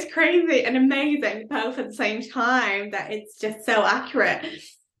it's crazy and amazing both at the same time that it's just so accurate.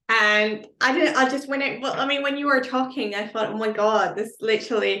 And when you were talking, I thought, oh my God, this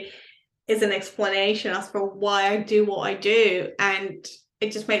literally is an explanation as for why I do what I do. And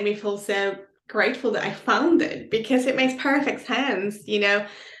it just made me feel so grateful that I found it, because it makes perfect sense, the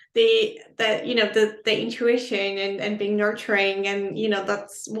intuition and being nurturing. And,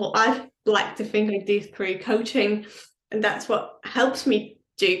 that's what I like to think I do through coaching. And that's what helps me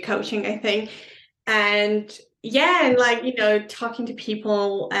do coaching, I think. And and talking to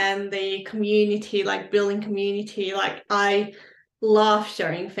people and the community, like building community, like I love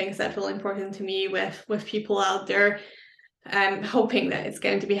sharing things that feel important to me with people out there, hoping that it's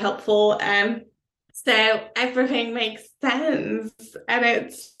going to be helpful. So everything makes sense, and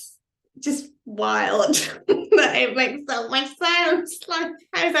it's just wild that it makes so much sense. Like,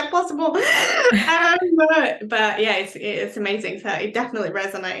 how is that possible? But yeah, it's amazing. So it definitely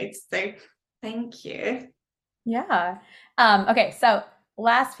resonates. So thank you. Yeah. Okay, so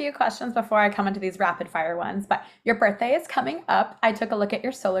last few questions before I come into these rapid fire ones, but your birthday is coming up. I took a look at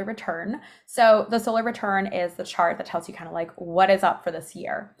your solar return. So the solar return is the chart that tells you kind of like what is up for this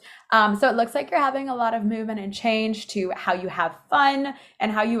year. So it looks like you're having a lot of movement and change to how you have fun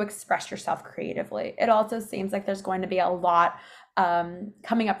and how you express yourself creatively. It also seems like there's going to be a lot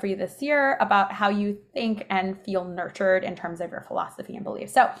coming up for you this year about how you think and feel nurtured in terms of your philosophy and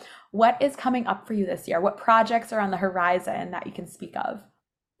beliefs. So, what is coming up for you this year? What projects are on the horizon that you can speak of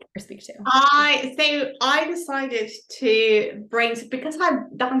or speak to? I decided to bring, because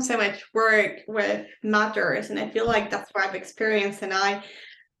I've done so much work with mothers, and I feel like that's what I've experienced, and I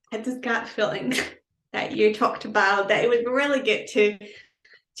had this gut feeling that you talked about that it would be really good to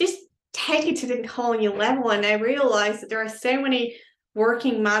just take it to the whole new level. And I realized that there are so many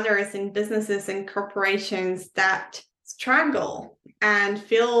working mothers in businesses and corporations that struggle and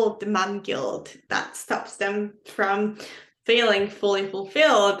feel the mom guilt that stops them from feeling fully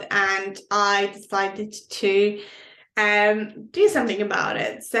fulfilled. And I decided to do something about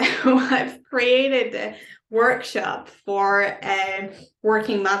it. So I've created a workshop for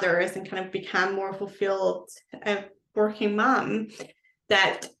working mothers and kind of become more fulfilled working mom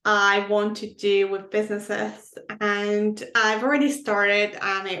that I want to do with businesses. And I've already started,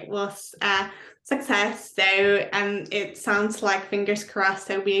 and it was a success. So it sounds like, fingers crossed,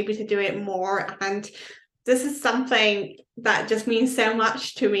 I'll be able to do it more. And this is something that just means so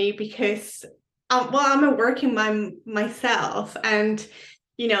much to me because I'm a working mom myself, and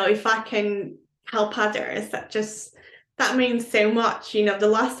if I can help others, that means so much. The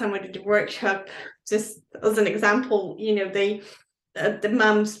last time I did a workshop, just as an example, the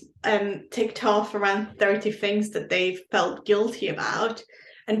mums ticked off around 30 things that they felt guilty about,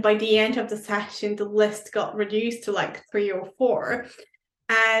 and by the end of the session the list got reduced to like 3 or 4,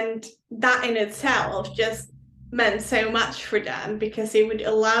 and that in itself just meant so much for them because it would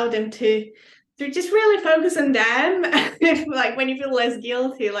allow them to just really focus on them. Like when you feel less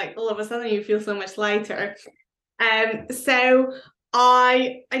guilty, like all of a sudden you feel so much lighter. So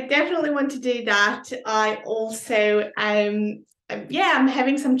I definitely want to do that. I also I'm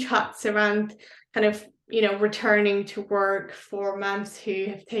having some chats around kind of returning to work for moms who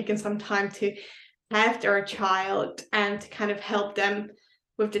have taken some time to have their child and to kind of help them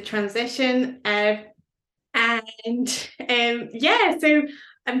with the transition. So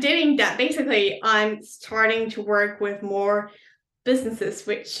I'm doing that. Basically, I'm starting to work with more businesses,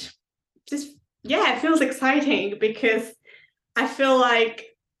 which just it feels exciting because I feel like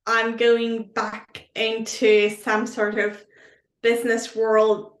I'm going back into some sort of business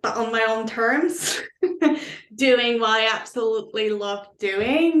world, but on my own terms, doing what I absolutely love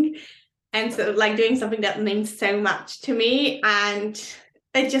doing. And so like doing something that means so much to me, and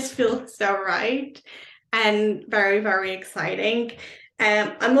it just feels so right and very, very exciting.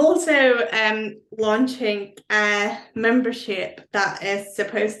 I'm also launching a membership that is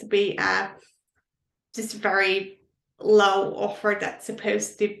supposed to be just very low offer that's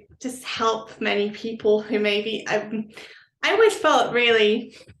supposed to just help many people who maybe I always felt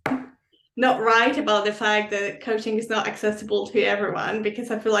really not right about the fact that coaching is not accessible to everyone,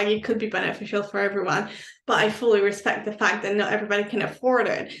 because I feel like it could be beneficial for everyone, but I fully respect the fact that not everybody can afford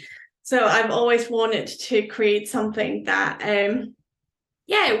it. So I've always wanted to create something that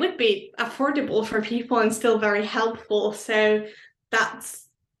it would be affordable for people and still very helpful. So that's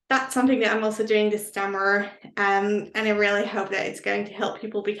something that I'm also doing this summer, and I really hope that it's going to help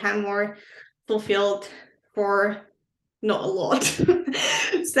people become more fulfilled for not a lot.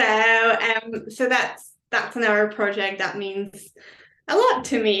 So that's another project that means a lot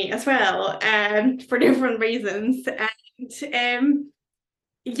to me as well, for different reasons. And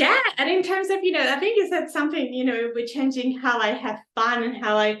and in terms of, I think you said something, we're changing how I have fun and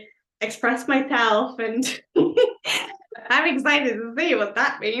how I express myself, and I'm excited to see what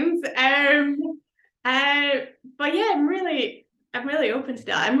that means. But yeah, I'm really open to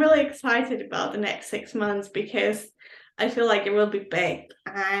that. I'm really excited about the next 6 months because I feel like it will be big,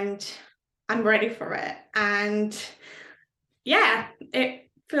 and I'm ready for it. And it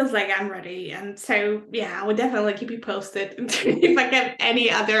feels like I'm ready. And so I will definitely keep you posted if I get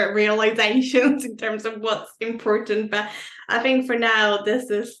any other realizations in terms of what's important. But I think for now, this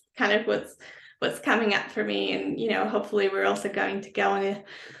is kind of what's coming up for me. And hopefully we're also going to go on a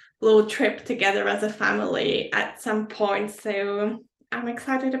little trip together as a family at some point. So I'm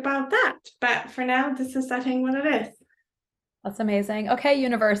excited about that. But for now, this is, I think, what it is. That's amazing. Okay,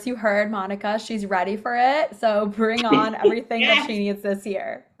 universe, you heard Monica. She's ready for it. So bring on everything that Yes. she needs this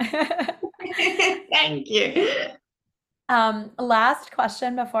year. Thank you. Last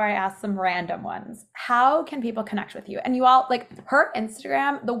question before I ask some random ones. How can people connect with you? And you all like her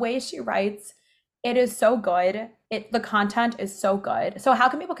Instagram, the way she writes, it is so good. The content is so good. So how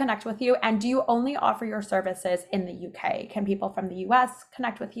can people connect with you? And do you only offer your services in the UK? Can people from the US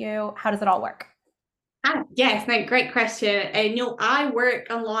connect with you? How does it all work? Yes, no, great question. And I work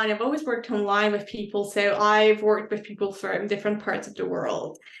online. I've always worked online with people. So I've worked with people from different parts of the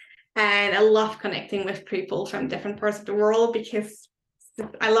world. And I love connecting with people from different parts of the world because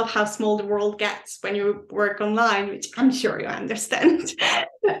I love how small the world gets when you work online, which I'm sure you understand.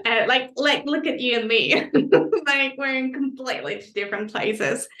 Like look at you and me. Like we're in completely different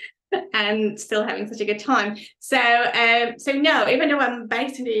places and still having such a good time. So no, even though I'm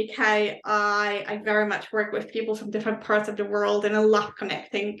based in the UK, I very much work with people from different parts of the world, and I love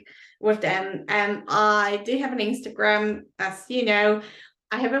connecting with them. I do have an Instagram, as you know.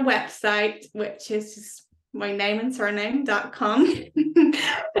 I have a website, which is just my name and surname.com.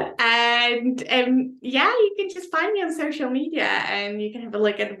 And yeah, you can just find me on social media and you can have a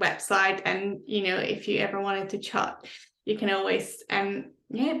look at the website. And, if you ever wanted to chat, you can always,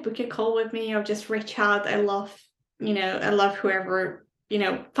 book a call with me or just reach out. I love whoever,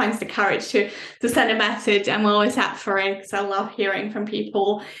 finds the courage to send a message. I'm always up for it because I love hearing from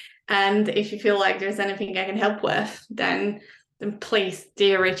people. And if you feel like there's anything I can help with, then please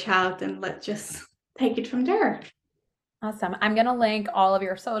do reach out and let's just take it from there. Awesome. I'm going to link all of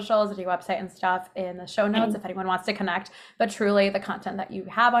your socials and your website and stuff in the show notes if anyone wants to connect. But truly, the content that you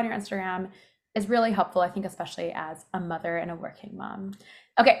have on your Instagram is really helpful, I think, especially as a mother and a working mom.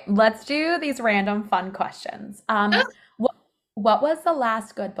 Okay, let's do these random fun questions. What was the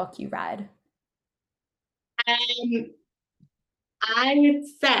last good book you read? I would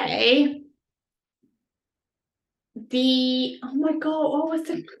say oh my God, what was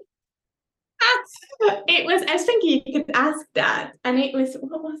it? I was thinking you could ask that. And it was,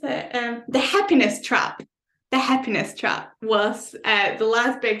 what was it? The Happiness Trap. The Happiness Trap was the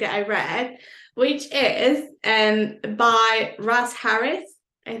last book that I read, which is by Russ Harris,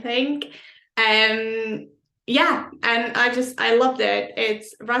 I think. Yeah, and I loved it.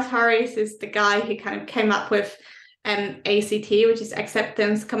 It's Russ Harris is the guy who kind of came up with ACT, which is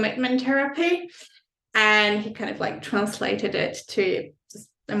acceptance commitment therapy. And he kind of like translated it to just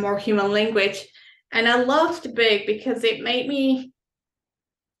a more human language. And I loved the book because it made me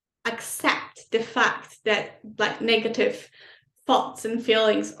accept the fact that like negative thoughts and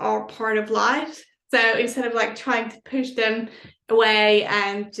feelings are part of life. So instead of like trying to push them away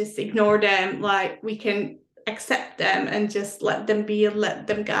and just ignore them, like we can accept them and just let them be and let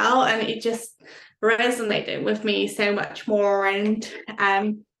them go. And it just resonated with me so much more. And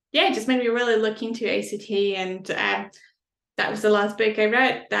yeah, it just made me really look into ACT. And that was the last book I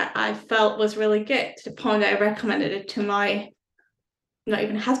read that I felt was really good, to the point that I recommended it to my not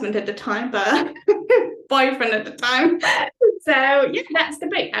even husband at the time, but boyfriend at the time. So yeah, that's the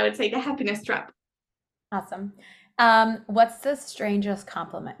book. I would say The Happiness Trap. Awesome. What's the strangest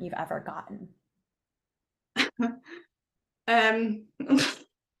compliment you've ever gotten? I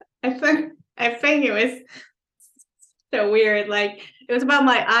think it was so weird. Like it was about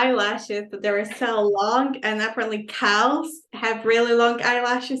my eyelashes, that they were so long, and apparently cows have really long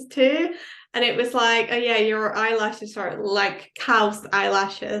eyelashes too. And it was like, oh yeah, your eyelashes are like cows'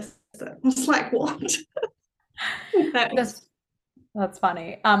 eyelashes. So I was like, what? That's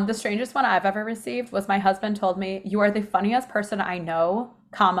funny. The strangest one I've ever received was my husband told me, "You are the funniest person I know,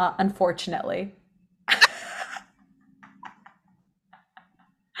 comma, unfortunately."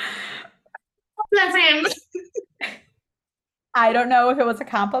 That's him. I don't know if it was a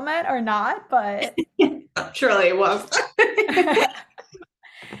compliment or not, but Surely it was.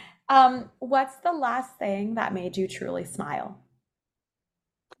 What's the last thing that made you truly smile?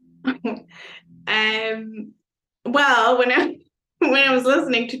 Well, when I was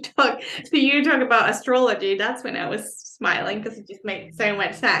listening to you talk about astrology, that's when I was smiling because it just made so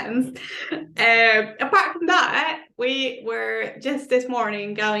much sense. Apart from that, we were just this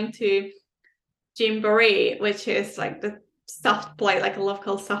morning going to Jamboree, which is like the soft play, like a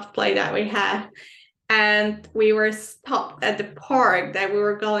local soft play that we have. And we were stopped at the park that we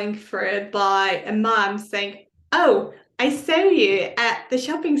were going through by a mom saying, "Oh, I saw you at the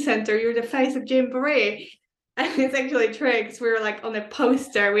shopping center. You're the face of Jamboree." And it's actually true because we were like on a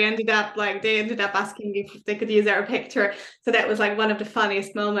poster. They ended up asking if they could use our picture. So that was like one of the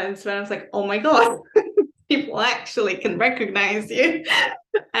funniest moments when I was like, oh my God, people actually can recognize you.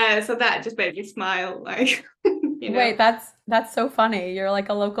 So that just made me smile, like, Wait, that's so funny. You're like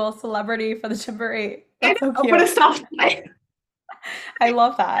a local celebrity for the Jamboree. That's so I'll put a cute. stop sign. I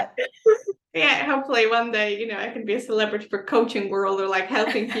love that. Yeah, hopefully one day, I can be a celebrity for coaching world or like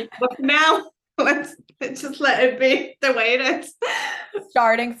helping people. But for now, let's just let it be the way it is.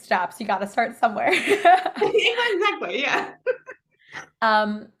 Starting steps. You got to start somewhere. Exactly, yeah.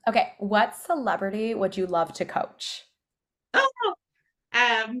 Okay, what celebrity would you love to coach? Oh,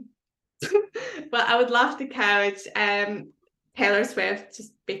 um, well, I would love to coach Taylor Swift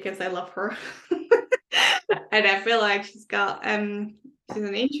just because I love her. And I feel like she's an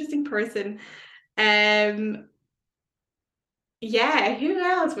interesting person. Yeah, who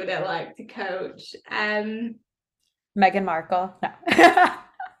else would I like to coach? Meghan Markle? No.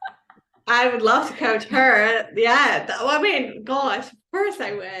 I would love to coach her. Yeah, I mean, gosh, of course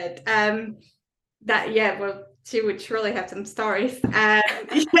I would. Well, she would surely have some stories. Yeah, I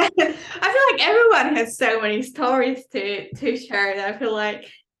feel like everyone has so many stories to share. And I feel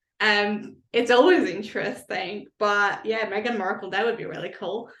like it's always interesting. But yeah, Meghan Markle, that would be really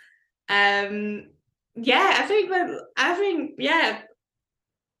cool. Yeah, yeah,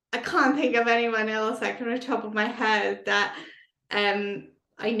 I can't think of anyone else like on the top of my head that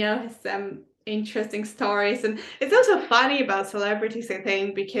I know has some interesting stories. And it's also funny about celebrities, I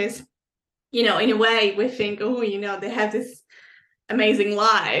think, because in a way we think, oh, they have this amazing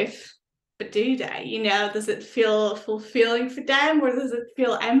life, but do they? Does it feel fulfilling for them, or does it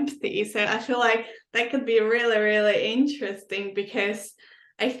feel empty? So I feel like that could be really, really interesting, because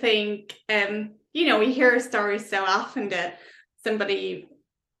I think we hear stories so often that somebody,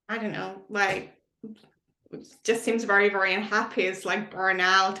 I don't know, like just seems very, very unhappy. It's like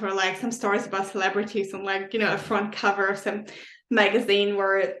burnout, or like some stories about celebrities on like, a front cover of some magazine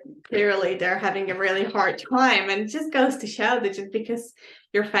where clearly they're having a really hard time. And it just goes to show that just because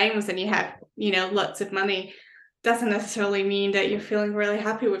you're famous and you have, lots of money doesn't necessarily mean that you're feeling really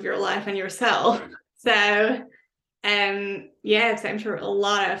happy with your life and yourself. So yeah, so I'm sure a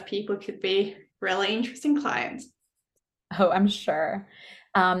lot of people could be really interesting clients. Oh, I'm sure.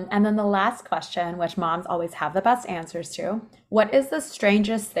 And then the last question, which moms always have the best answers to, what is the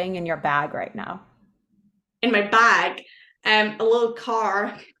strangest thing in your bag right now? In my bag, a little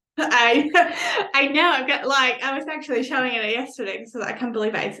car. I know, I've got, like, I was actually showing it yesterday, so I can't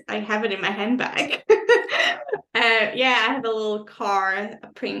believe I have it in my handbag. Yeah, I have a little car, I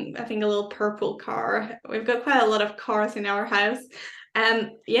think a little purple car. We've got quite a lot of cars in our house.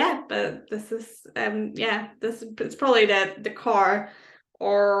 Yeah, but this is this it's probably the car.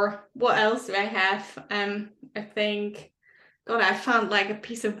 Or what else do I have? I think, God, I found like a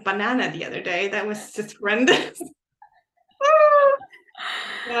piece of banana the other day. That was just horrendous.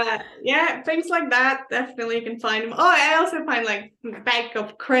 Yeah, things like that. Definitely you can find them. Oh, I also find like a bag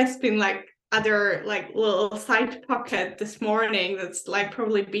of crisp in like other like little side pocket this morning that's like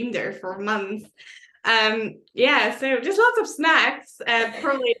probably been there for months. Yeah, so just lots of snacks,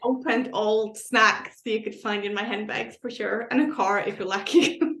 probably opened old snacks that you could find in my handbags for sure, and a car if you're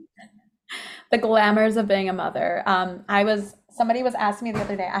lucky. The glamours of being a mother. Somebody was asking me the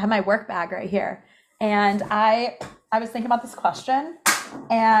other day, I have my work bag right here, and I was thinking about this question,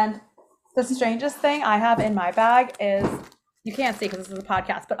 and the strangest thing I have in my bag is, you can't see because this is a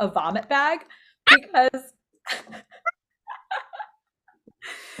podcast, but a vomit bag,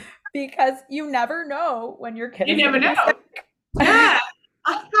 because you never know when your kid You is never going to be know. sick. Yeah,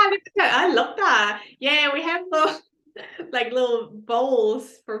 I love that. Yeah, we have those like little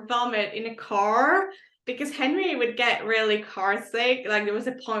bowls for vomit in a car, because Henry would get really car sick. Like there was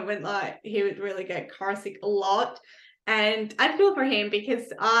a point when like he would really get car sick a lot, and I feel for him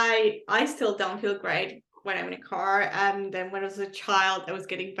because I still don't feel great when I'm in a car. And then when I was a child, I was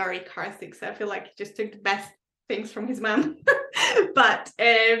getting very car sick, so I feel like he just took the best things from his mom. but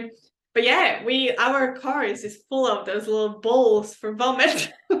but yeah, our car is just full of those little bowls for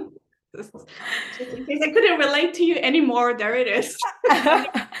vomit. Just in case I couldn't relate to you anymore, there it is.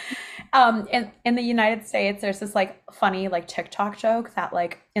 In the United States, there's this like funny like TikTok joke that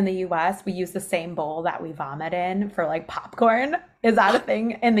like in the US we use the same bowl that we vomit in for like popcorn. Is that a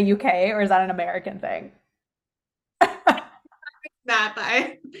thing in the UK, or is that an American thing? That,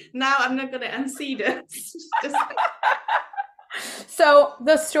 but now I'm not gonna unsee this. Just So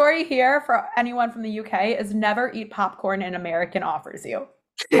the story here for anyone from the UK is never eat popcorn an American offers you.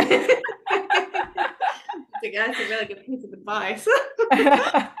 I think that's a really good piece of advice.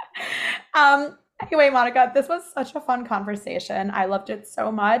 Anyway, Monica, this was such a fun conversation. I loved it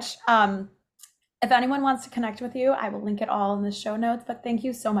so much. If anyone wants to connect with you, I will link it all in the show notes. But thank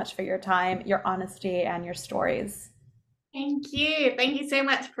you so much for your time, your honesty, and your stories. Thank you. Thank you so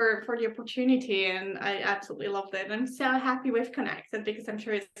much for the opportunity. And I absolutely loved it. I'm so happy we've connected because I'm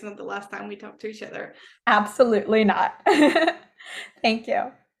sure it's not the last time we talk to each other. Absolutely not. Thank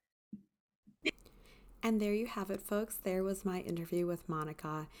you. And there you have it, folks. There was my interview with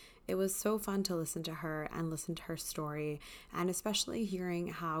Monika. It was so fun to listen to her and listen to her story, and especially hearing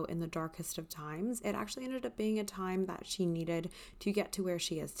how in the darkest of times, it actually ended up being a time that she needed to get to where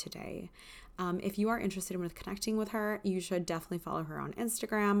she is today. If you are interested in connecting with her, you should definitely follow her on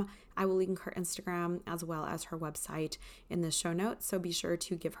Instagram. I will link her Instagram as well as her website in the show notes, so be sure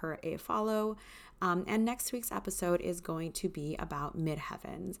to give her a follow. And next week's episode is going to be about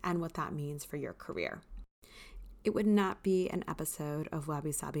midheavens and what that means for your career. It would not be an episode of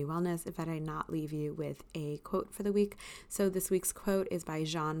Wabi Sabi Wellness if I did not leave you with a quote for the week. So this week's quote is by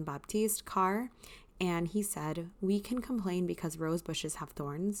Jean-Baptiste Carr, and he said, "We can complain because rose bushes have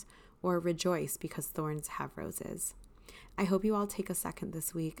thorns, or rejoice because thorns have roses." I hope you all take a second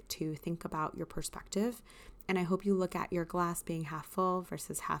this week to think about your perspective, and I hope you look at your glass being half full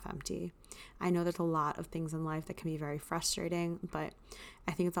versus half empty. I know there's a lot of things in life that can be very frustrating, but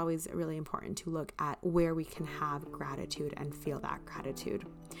I think it's always really important to look at where we can have gratitude and feel that gratitude.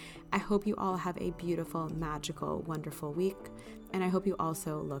 I hope you all have a beautiful, magical, wonderful week, and I hope you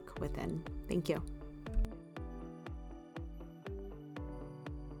also look within. Thank you.